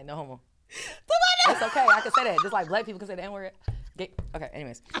gonna lie, no homo. It's okay, I can say that. Just like black people can say the N-word. Okay,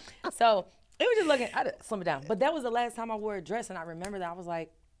 anyways. So, it was just looking, I had to slim it down. But that was the last time I wore a dress, and I remember that I was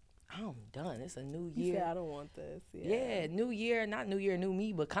like, I'm done. It's a new year. You said, I don't want this. Yeah, new year, not new year, new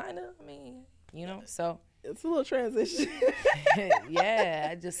me, but kind of, I mean, you know, so. It's a little transition. Yeah,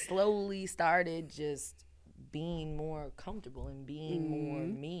 I just slowly started just being more comfortable and being more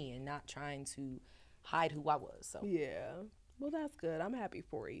me and not trying to hide who I was. So yeah, well, that's good. I'm happy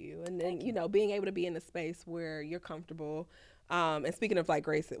for you. And then you know, being able to be in a space where you're comfortable. And speaking of like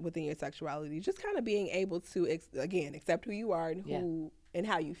grace within your sexuality, just kind of being able to again accept who you are and who and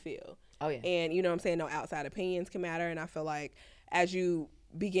how you feel. Oh yeah. And you know what I'm saying, no outside opinions can matter. And I feel like as you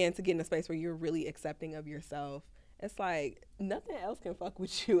begin to get in a space where you're really accepting of yourself, it's like nothing else can fuck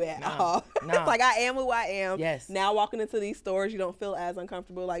with you at all. No. It's like I am who I am. Yes. Now walking into these stores, you don't feel as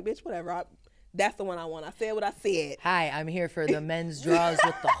uncomfortable. Like, bitch, whatever. That's the one I want. I said what I said. Hi, I'm here for the men's drawers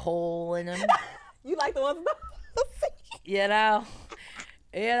with the hole in them. You like the ones with the you know,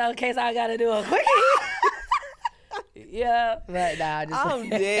 in case I gotta do a quickie. Yeah, but nah, I'm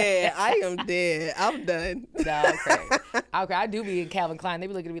dead. I am dead. I'm done. Nah, okay. Okay, I do be in Calvin Klein. They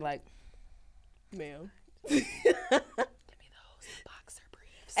be looking at me like, ma'am. Give me those boxer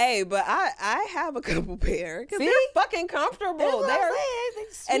briefs. Hey, but I have a couple pair because they're fucking comfortable.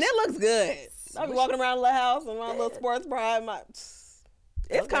 And it looks good. I be walking around the house in my little sports bra.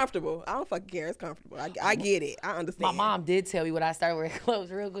 It's comfortable. I don't fucking care. It's comfortable. I get it. I understand. My mom did tell me when I started wearing clothes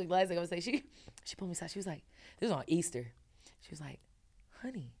real quick last thing I was say she pulled me aside. She was like, this was on Easter. She was like,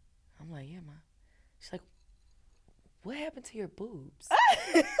 honey. I'm like, yeah, Ma. She's like, what happened to your boobs?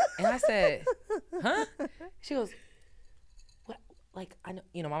 And I said, huh? She goes, what? Like, I know,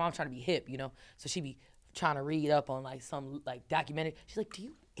 you know, my mom's trying to be hip, you know, so she be trying to read up on like some like documentary. She's like, do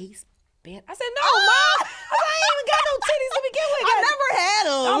you ace band? I said, no, Mom. I ain't even got no titties to begin with. I never had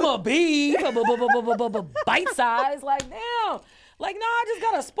them. I'm a beef, bite size. Like, damn. Like, no, I just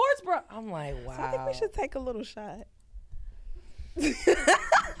got a sports bra. I'm like, wow. So I think we should take a little shot. This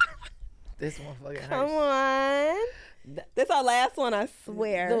motherfucker hurts. Come on. This our last one, I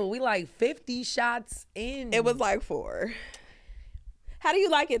swear. Dude, we like 50 shots in. It was like 4. How do you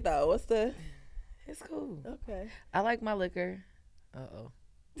like it though? It's cool. Okay. I like my liquor. Uh-oh.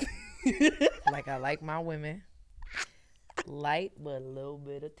 Like I like my women. Light, but a little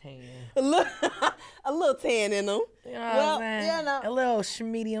bit of tan. A little tan in them. You know what I'm saying? You know. A little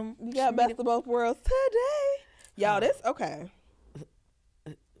medium. You got best of both worlds today. Y'all, this, okay.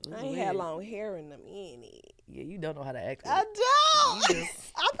 I ain't had long hair in them any. Yeah, you don't know how to act. I don't.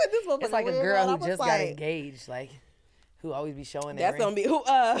 I put this one. It's like a girl who just got engaged, like who always be showing that. That's gonna be who?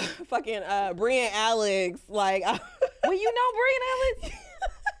 Fucking Brie and Alex. Like, well, you know Brie and Alex.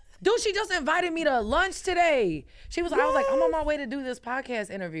 Dude, she just invited me to lunch today. She was, I was like, I'm on my way to do this podcast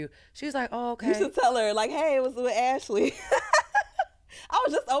interview. She was like, oh, okay. You should tell her, like, hey, it was with Ashley. I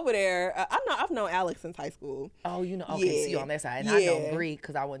was just over there. I've known Alex since high school. Oh, you know, okay, yeah. See you on that side. And I know Brie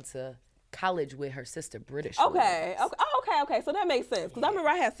because I went to college with her sister, British. Okay. Okay. So that makes sense. Because I remember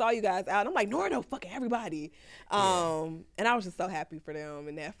I had saw you guys out. And I'm like, Nora, no, fucking everybody. And I was just so happy for them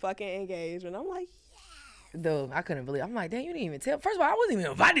and that fucking engagement. I'm like, Dude, I couldn't believe. I'm like, damn, you didn't even tell. First of all, I wasn't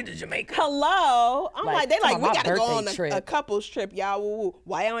even invited to Jamaica. Hello, I'm like they like we gotta go on a couples trip, y'all. Woo.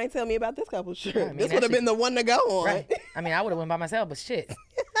 Why y'all ain't tell me about this couples trip? Yeah, I mean, this would have been the one to go on. Right. I mean, I would have went by myself, but shit,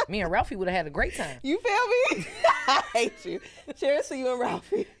 me and Ralphie would have had a great time. You feel me? I hate you. Cheers to you and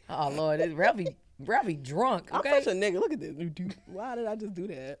Ralphie. Oh Lord, Ralphie drunk. Okay? I'm such a nigga. Look at this. Why did I just do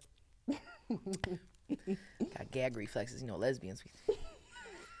that? Got gag reflexes, you know, lesbians. We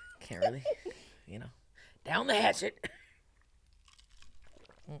can't really, you know. Down the hatchet.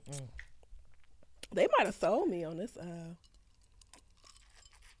 They might have sold me on this.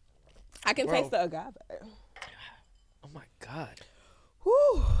 I can taste the agave. Oh my God.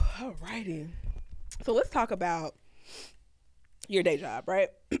 Whew. Alrighty. So let's talk about your day job, right?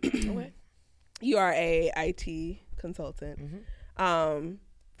 Okay. You are a IT consultant. Mm-hmm.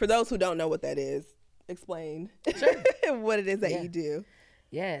 For those who don't know what that is, explain what it is that you do.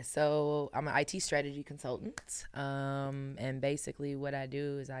 Yeah, so I'm an IT strategy consultant, and basically what I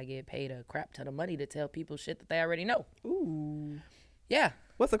do is I get paid a crap ton of money to tell people shit that they already know. Ooh. Yeah.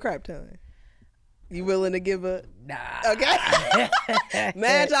 What's a crap ton? You willing to give a... Nah. Okay.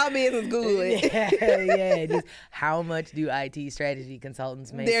 Man, y'all business, Google it. Yeah. Just how much do IT strategy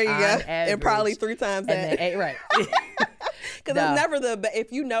consultants make? There you go. Average? And probably 3 times that. Then, right. Because it's never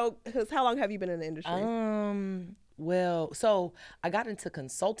if you know, because how long have you been in the industry? Well, so I got into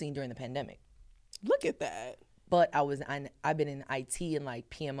consulting during the pandemic. Look at that. But I've been in IT and like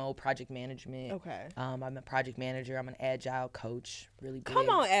PMO, project management. Okay. I'm a project manager. I'm an agile coach. Really big. Come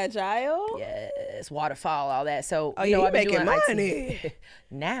on, agile. Yes, waterfall, all that. So Oh, yeah, you I've been making doing money. IT.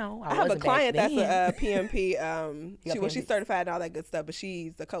 Now I have a client that's a PMP. She's PMP? certified and all that good stuff, but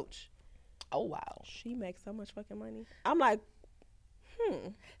she's a coach. Oh wow. She makes so much fucking money. I'm like,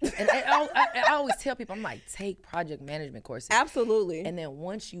 And I always tell people, I'm like, take project management courses. Absolutely. And then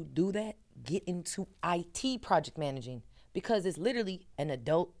once you do that, get into IT project managing, because it's literally an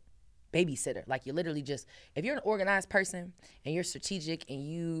adult babysitter. Like, you literally just, if you're an organized person and you're strategic and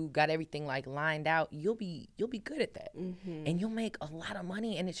you got everything like lined out, you'll be good at that. Mm-hmm. And you'll make a lot of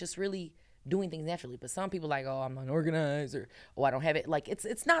money, and it's just really doing things naturally. But some people like, oh, I'm unorganized, or oh, I don't have it. Like,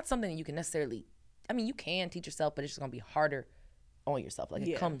 it's not something that you can necessarily, I mean, you can teach yourself, but it's just gonna be harder on yourself. Like,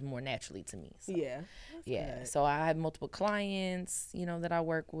 it comes more naturally to me. So. Yeah. Good. So I have multiple clients, that I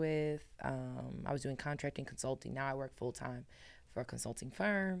work with. I was doing contracting consulting. Now I work full time for a consulting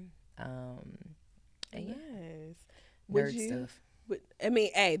firm. Nice. Nerd stuff. I mean,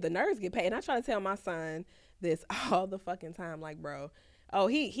 hey, the nerds get paid. And I try to tell my son this all the fucking time. Like, bro, oh,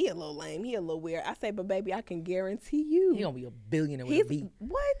 he a little lame. He a little weird. I say, but baby, I can guarantee you. He gonna be a billionaire with a beat.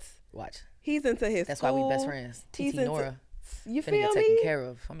 What? Watch. He's into his That's school. why we best friends. TT Nora. You Finna feel get me? taken care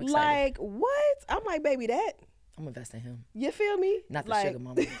of. I'm excited. Like, what? I'm like, baby, that. I'm investing in him. You feel me? Not the like, sugar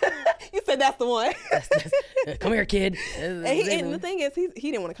mama. You said that's the one. Come here, kid. And the thing is, he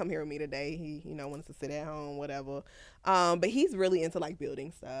didn't want to come here with me today. He, wanted to sit at home, whatever. But he's really into like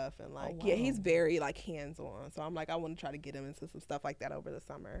building stuff and like, yeah, he's very like hands on. So I'm like, I want to try to get him into some stuff like that over the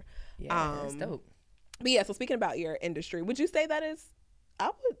summer. Yeah, that's dope. But yeah, so speaking about your industry, would you say that is?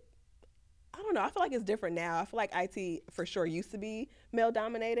 I don't know. I feel like it's different now. I feel like IT for sure used to be male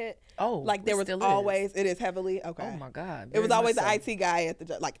dominated. Oh, like there was always it is heavily okay. Oh my God, it was always an IT guy at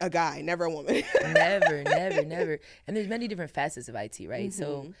the like a guy, never a woman. never. And there's many different facets of IT, right? Mm-hmm.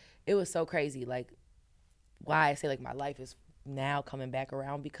 So it was so crazy. Like, why I say like my life is now coming back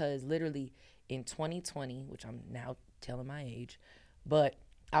around, because literally in 2020, which I'm now telling my age, but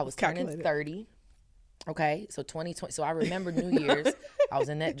I was turning 30. Okay, so 2020. So I remember New Year's. I was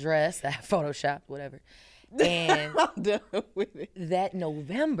in that dress that I photoshopped, whatever. And I'm done with it. That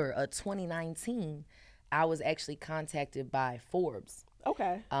November of 2019, I was actually contacted by Forbes.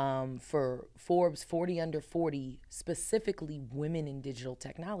 Okay. For Forbes 40 under 40, specifically women in digital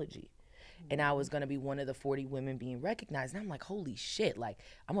technology. And I was going to be one of the 40 women being recognized. And I'm like, holy shit, like,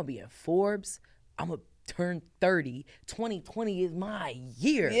 I'm going to be in Forbes. I'm going to turn 30. 2020 is my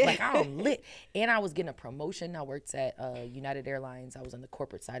year. Yeah. Like, I'm lit. And I was getting a promotion. I worked at United Airlines. I was on the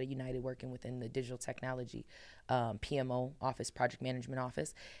corporate side of United, working within the digital technology PMO office, project management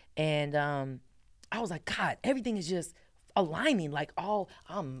office. And I was like, God, everything is just aligning. Like,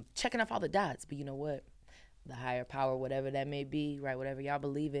 I'm checking off all the dots. But you know what? The higher power, whatever that may be, right, whatever y'all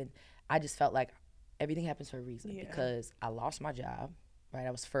believe in, I just felt like everything happens for a reason. Yeah. Because I lost my job, right?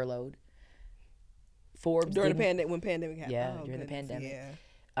 I was furloughed. Forbes during the pandemic, when pandemic happened. Yeah, during the pandemic.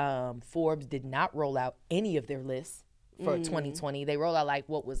 Yeah. Forbes did not roll out any of their lists for 2020. They rolled out like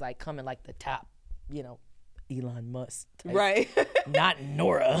what was like coming like the top, Elon Musk type. Right. Not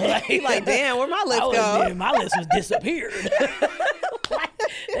Nora. Like, damn, where my list go? My list was disappeared.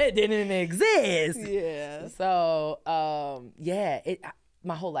 It didn't exist. Yeah. So,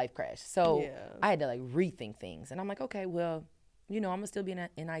 my whole life crashed. So I had to like rethink things. And I'm like, okay, well, I'm going to still be in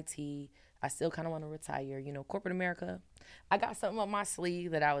IT. I still kind of want to retire. Corporate America, I got something up my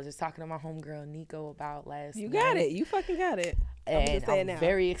sleeve that I was just talking to my homegirl, Nico, about last night. You got it. You fucking got it. And I'm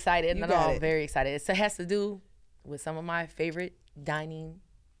very excited. I'm very excited. It has to do with some of my favorite dining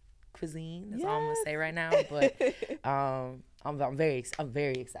cuisine. That's all I'm going to say right now. But I'm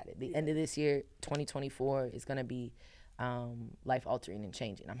very excited. The end of this year, 2024, is going to be life-altering and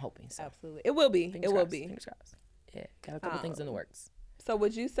changing, I'm hoping. So. Absolutely. It will be. Fingers crossed. Yeah, got a couple things in the works. So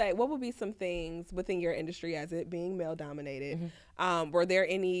would you say, what would be some things within your industry as it being male dominated? Mm-hmm. Were there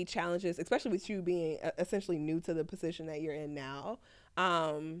any challenges, especially with you being essentially new to the position that you're in now?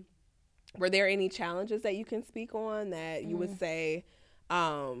 Were there any challenges that you can speak on that you would say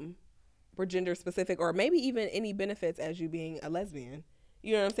were gender specific, or maybe even any benefits as you being a lesbian?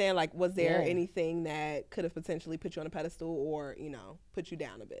 You know what I'm saying? Like, was there anything that could have potentially put you on a pedestal or, put you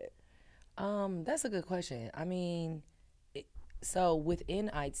down a bit? That's a good question. I mean, so within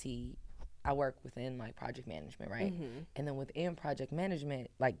IT, I work within like project management, right? Mm-hmm. And then within project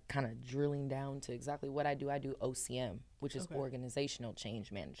management, like kind of drilling down to exactly what I do OCM, which is organizational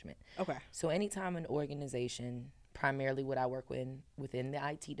change management. Okay. So anytime an organization, primarily what I work within the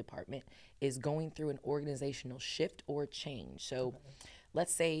IT department, is going through an organizational shift or change. So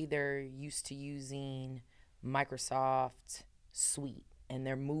let's say they're used to using Microsoft Suite and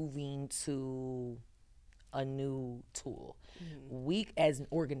they're moving to a new tool. We as an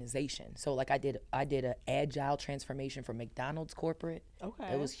organization, so like I did an agile transformation for McDonald's corporate.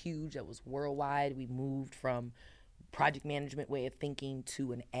 Okay. It was huge. It was worldwide. We moved from project management way of thinking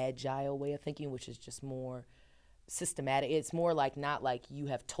to an agile way of thinking, which is just more systematic. It's more like, not like you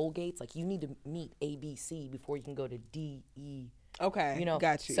have toll gates, like you need to meet ABC before you can go to D, E. Okay, You know,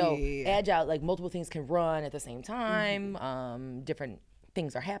 got you. so Yeah. agile, like multiple things can run at the same time. Different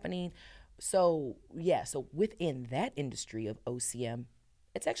things are happening. So yeah, so within that industry of OCM,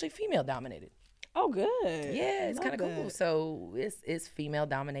 it's actually female dominated. Oh, good. Yeah, it's kind of cool. that. So it's female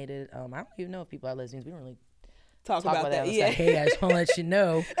dominated. I don't even know if people are lesbians. We don't really Talk about that. It's Yeah. like, hey, I just want to let you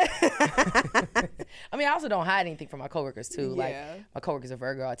know. I mean, I also don't hide anything from my coworkers too. Like Yeah. my coworker's a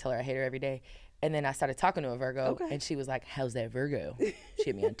Virgo. I tell her I hate her every day. And then I started talking to a Virgo, Okay. and she was like, "How's that Virgo?" She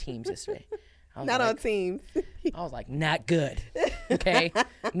hit me on Teams yesterday. I was Not like, on Teams. I was like, "Not good." Okay,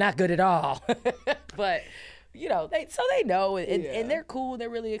 not good at all. But you know, they know, and they're cool. They're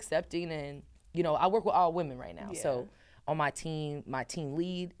really accepting, and you know, I work with all women right now. Yeah. So on my team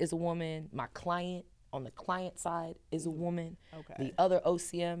lead is a woman. My client on the client side is a woman. Okay. The other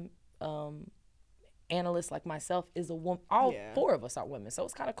OCM analyst like myself is a woman. All four of us are women, so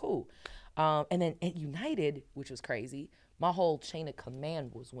it's kind of cool. And then at United, which was crazy, my whole chain of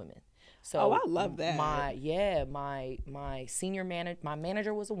command was women. So I love that. My senior manager, my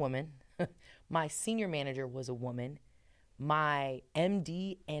manager was a woman. My senior manager was a woman. My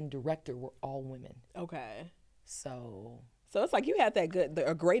MD and director were all women. Okay. So it's like you had that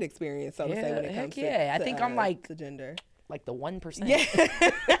a great experience, so to say, when it heck comes yeah. to I think I'm like to gender. Like the 1%. Yeah.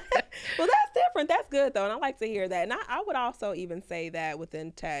 Well, that's different. That's good, though. And I like to hear that. And I would also even say that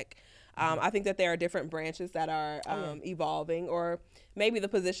within tech, I think that there are different branches that are evolving, or maybe the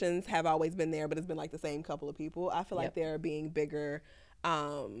positions have always been there, but it's been like the same couple of people. I feel like they're being bigger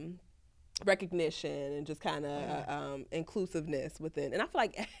recognition and just kind of inclusiveness within. And I feel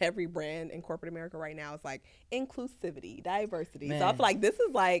like every brand in corporate America right now is like inclusivity, diversity. Man. So I feel like this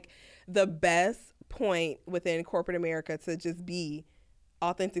is like the best point within corporate America to just be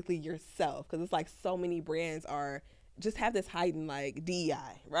authentically yourself, because it's like so many brands are just have this heightened like DEI,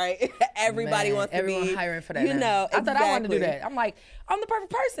 right? Everybody wants to everyone be hiring for that. You now. know, I thought I wanted to do exactly. that. I'm like, I'm the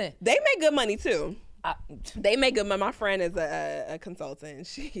perfect person. They make good money too. I, They make good money. My friend is a consultant.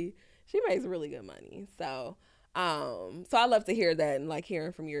 She makes really good money. So I love to hear that and like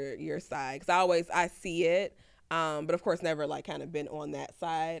hearing from your side, because I see it. But of course, never like kind of been on that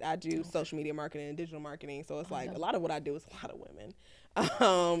side. I do social media marketing and digital marketing, so it's like a lot of what I do is a lot of women,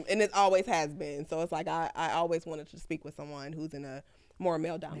 and it always has been. So it's like I always wanted to speak with someone who's in a more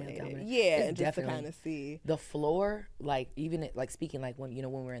male dominated, It's and just to kind of see the floor, like even like speaking like when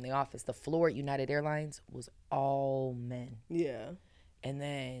when we're in the office, the floor at United Airlines was all men, and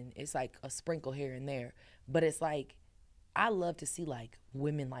then it's like a sprinkle here and there, but it's like I love to see like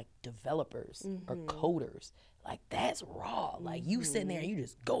women like developers or coders. Like that's raw. Like you sitting there and you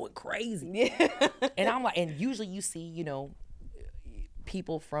just going crazy. And I'm like, and usually you see,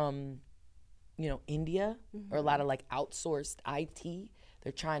 people from, India or a lot of like outsourced IT.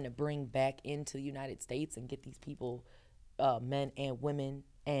 They're trying to bring back into the United States and get these people, men and women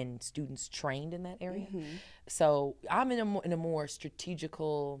and students trained in that area. So I'm in a more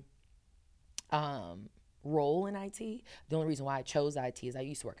strategical role in IT. The only reason why I chose IT is I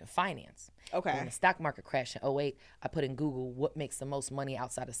used to work in finance. Okay. When the stock market crashed in 2008, I put in Google what makes the most money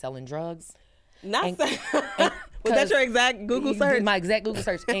outside of selling drugs. Was that your exact Google search? My exact Google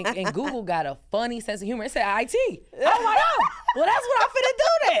search. And Google got a funny sense of humor. It said IT. I'm like, oh, well, that's what I'm finna do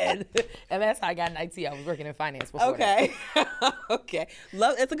then. And that's how I got in IT. I was working in finance before. Okay. Okay.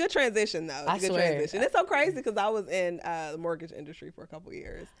 It's a good transition, though. It's a good swear. transition. It's so crazy because I was in the mortgage industry for a couple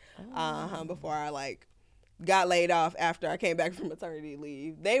years before I like got laid off after I came back from maternity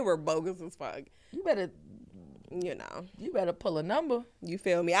leave. They were bogus as fuck. You better pull a number. You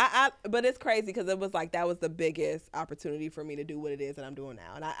feel me? But it's crazy because it was like that was the biggest opportunity for me to do what it is that I'm doing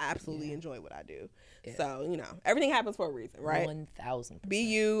now, and I absolutely enjoy what I do. Yeah. So everything happens for a reason, right? 1,000%. Be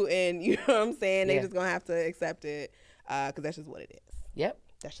you, and you know what I'm saying. They Yeah. just gonna have to accept it because that's just what it is. Yep.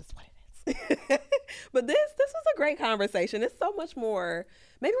 That's just what it is. But this was a great conversation. It's so much more.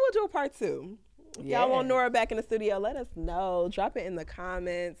 Maybe we'll do a part 2. If y'all want Nora back in the studio, let us know. Drop it in the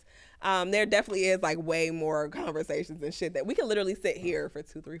comments. There definitely is like way more conversations and shit that we could literally sit here for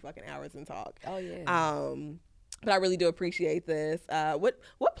 2-3 fucking hours and talk. Oh yeah. But I really do appreciate this. What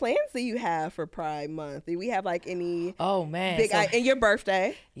plans do you have for Pride Month? Do we have like any? Oh man. And your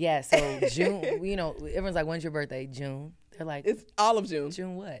birthday? Yeah. So June. Everyone's like, when's your birthday? June. feel like It's all of June.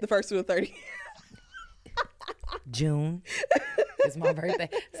 June what? The 1st through the 30th. June. It's my birthday.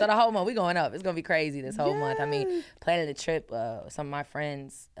 So the whole month, we going up. It's going to be crazy this whole month. I mean, planning a trip, some of my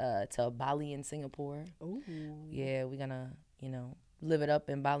friends to Bali and Singapore. Ooh. Yeah, we're going to, live it up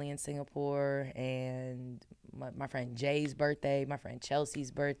in Bali and Singapore. And my friend Jay's birthday, my friend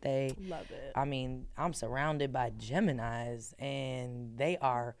Chelsea's birthday. Love it. I mean, I'm surrounded by Geminis, and they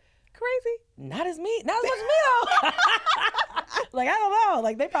are crazy. Not as much as me, though. Like, I don't know.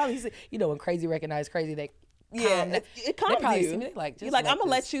 Like, they probably see, when crazy recognize crazy, they it calms you. See me, like, you're like, I'm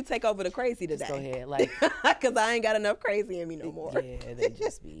gonna let you take over the crazy today. Just go ahead, like, because I ain't got enough crazy in me no more. Yeah, they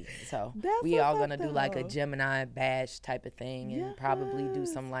just be. So That's we all gonna up, do like a Gemini bash type of thing, and probably do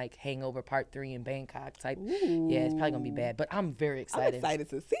some like Hangover Part 3 in Bangkok type. Ooh. Yeah, it's probably gonna be bad, but I'm very excited. I'm excited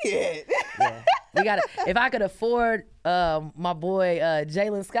to see it. Yeah, we gotta. If I could afford my boy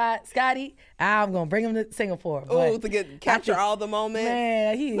Jalen Scotty, I'm gonna bring him to Singapore. Oh, to capture all the moments.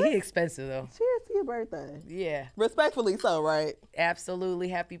 Man, he expensive though. Cheers to your birthday. Yeah, respectfully so, right? Absolutely.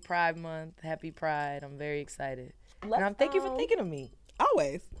 Happy Pride Month. Happy Pride. I'm very excited. And thank you for thinking of me.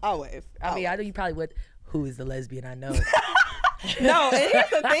 Always. I mean, I know you probably would. Who is the lesbian I know? No, and here's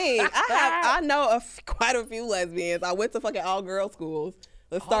the thing. I know quite a few lesbians. I went to fucking all girls schools.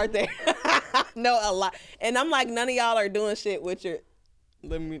 Let's start there. I know a lot. And I'm like, none of y'all are doing shit with your.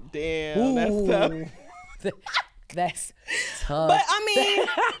 Damn, that's tough. That's tough. But I mean,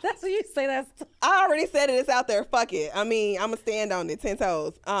 that's what you say. That's tough. I already said it. It's out there. Fuck it. I mean, I'm gonna stand on it 10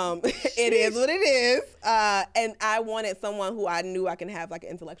 toes. It is what it is. And I wanted someone who I knew I can have like an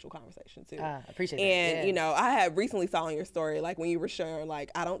intellectual conversation too. Appreciate that. And I had recently saw on your story like when you were sharing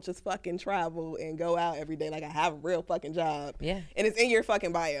like I don't just fucking travel and go out every day. Like I have a real fucking job. Yeah. And it's in your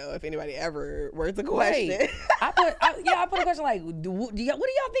fucking bio if anybody ever were to question. Right. I put a question like, what do y'all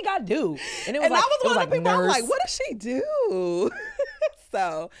think I do? And it was and like, I was one of the people. nurse. I'm like, what does she do?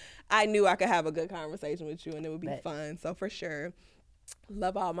 So I knew I could have a good conversation with you and it would be fun. So for sure,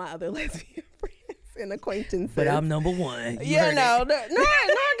 love all my other lesbian friends and acquaintances. But I'm number one. Yeah, no, Nora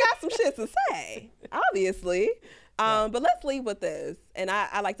got some shit to say, obviously. But let's leave with this. And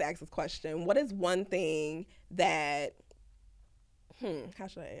I like to ask this question. What is one thing that, how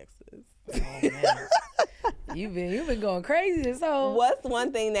should I ask this? Oh, man. You've been going crazy this whole. What's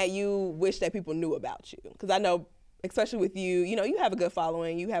one thing that you wish that people knew about you? Because I know, especially with you, you have a good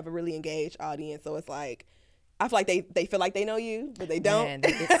following. You have a really engaged audience. So it's like, I feel like they feel like they know you, but they don't. Man,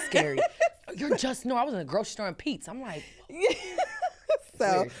 it's scary. You're just Nora. I was in the grocery store in Pete's. I'm like.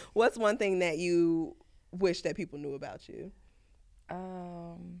 So weird. What's one thing that you wish that people knew about you?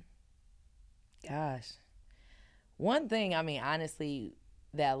 Gosh. One thing, I mean, honestly,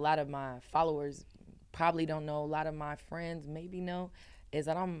 that a lot of my followers probably don't know, a lot of my friends maybe know, is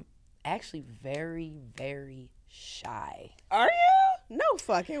that I'm actually very, very shy. Are you? No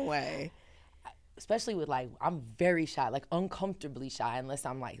fucking way. Especially with like, I'm very shy, like uncomfortably shy unless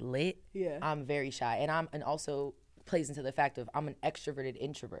I'm like lit. Yeah. I'm very shy. And also plays into the fact of I'm an extroverted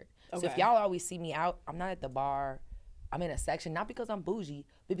introvert. Okay. So if y'all always see me out, I'm not at the bar. I'm in a section, not because I'm bougie,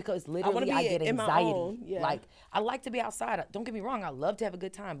 but because literally I get anxiety. Yeah. Like, I like to be outside. Don't get me wrong, I love to have a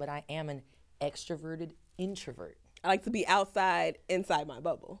good time, but I am an extroverted introvert. I like to be outside, inside my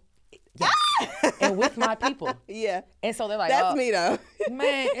bubble. Yes. And with my people. Yeah. And so they're like, that's me though.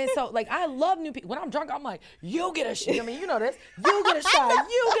 Man, and so like I love new people. When I'm drunk, I'm like, you get a shot. I mean, you know this. You get a shot.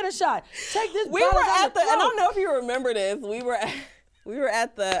 You get a shot. Take this. We were at the, and I don't know if you remember this. We were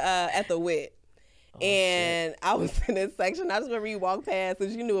at the WIT. And shit. I was in this section. I just remember you walked past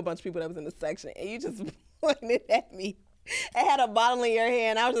because you knew a bunch of people that was in the section, and you just pointed at me and had a bottle in your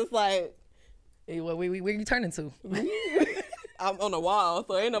hand. I was just like, hey, where you turning to? I'm on the wall,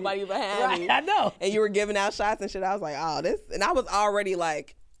 so ain't nobody behind me. I know. And you were giving out shots and shit. I was like, oh, this, and I was already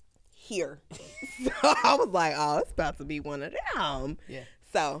like here. So I was like, oh, it's about to be one of them. Yeah.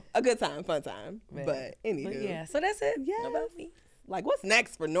 So a good time, fun time. Man. But anywho. But yeah, so that's it. Yeah. About me. Like, what's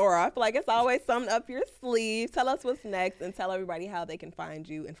next for Nora? I feel like it's always something up your sleeve. Tell us what's next and tell everybody how they can find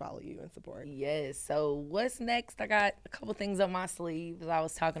you and follow you and support. Yes. So what's next? I got a couple things up my sleeve that I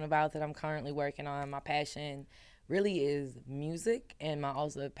was talking about that I'm currently working on. My passion really is music, and my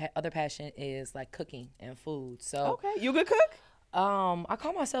other passion is like cooking and food. So okay, you a good cook? I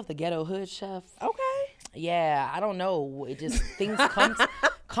call myself the ghetto hood chef. Okay. Yeah, I don't know. It just things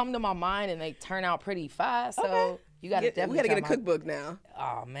come to my mind and they turn out pretty fast. So okay. You gotta definitely. We gotta get a cookbook now.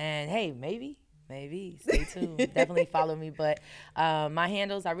 Oh man, hey, maybe. Stay tuned. Definitely follow me. But my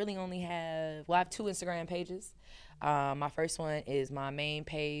handles, I really only have. Well, I have 2 Instagram pages. My first one is my main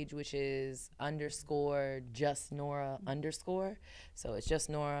page, which is _justNora _. So it's just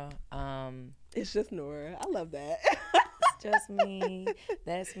Nora. It's just Nora. I love that. Just me.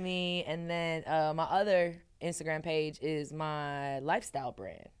 That's me. And then my other Instagram page is my lifestyle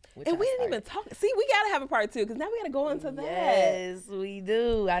brand. And we didn't even talk. See, we got to have a part 2 because now we got to go into that. Yes, we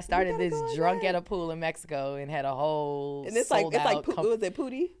do. I started this drunk at a pool in Mexico and had a whole and it's like was it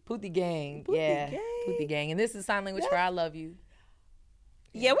Pootie? Pootie Gang. Gang. Pootie Gang. And this is sign language for I love you.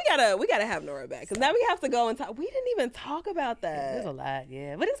 Yeah, we gotta have Nora back because now we have to go and talk. We didn't even talk about that. There's a lot,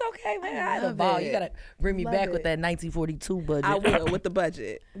 but it's okay, man. I had a ball. You gotta bring me back with that 1942 budget. I will with the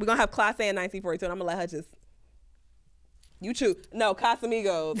budget. We're gonna have Clase in 1942, and I'm gonna let her just. You choose. No,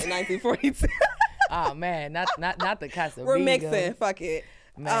 Casamigos in 1942. Oh man, not the Casamigos. We're mixing. Fuck it.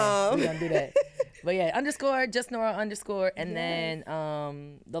 Man, we're gonna do that. But yeah, _ just Nora _ and then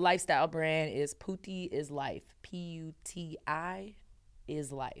the lifestyle brand is Pootie is Life. PUTI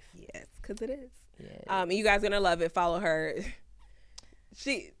is life. Yes, because it is. Yes. And you guys are gonna love it. Follow her.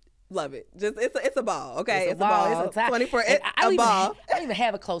 She love it. Just it's a ball. Okay, it's a ball. It's a 24. A ball. I don't even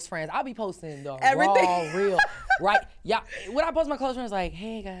have a close friends. I'll be posting the everything raw, real. Right? Yeah. When I post my close friends, like,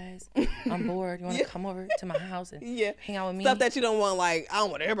 hey guys, I'm bored. You want to come over to my house and hang out with me? Stuff that you don't want. Like, I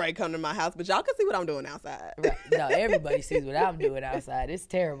don't want everybody to come to my house, but y'all can see what I'm doing outside. Right. No, everybody sees what I'm doing outside. It's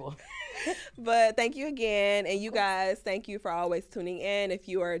terrible. But thank you again. And you guys, thank you for always tuning in. If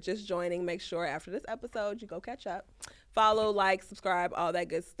you are just joining, make sure after this episode, you go catch up. Follow, like, subscribe, all that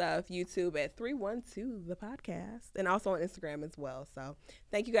good stuff. YouTube at 312 the podcast. And also on Instagram as well. So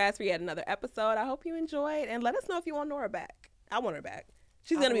thank you guys for yet another episode. I hope you enjoyed. And let us know if you want Nora back. I want her back.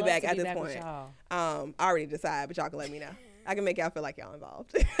 She's going to be back at this point. I already decided, but y'all can let me know. I can make y'all feel like y'all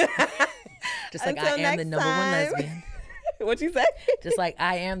involved. Just like I am the number one lesbian. What you say? Just like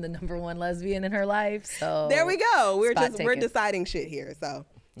I am the number one lesbian in her life. So there we go. We're deciding shit here. So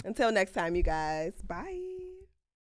until next time, you guys. Bye.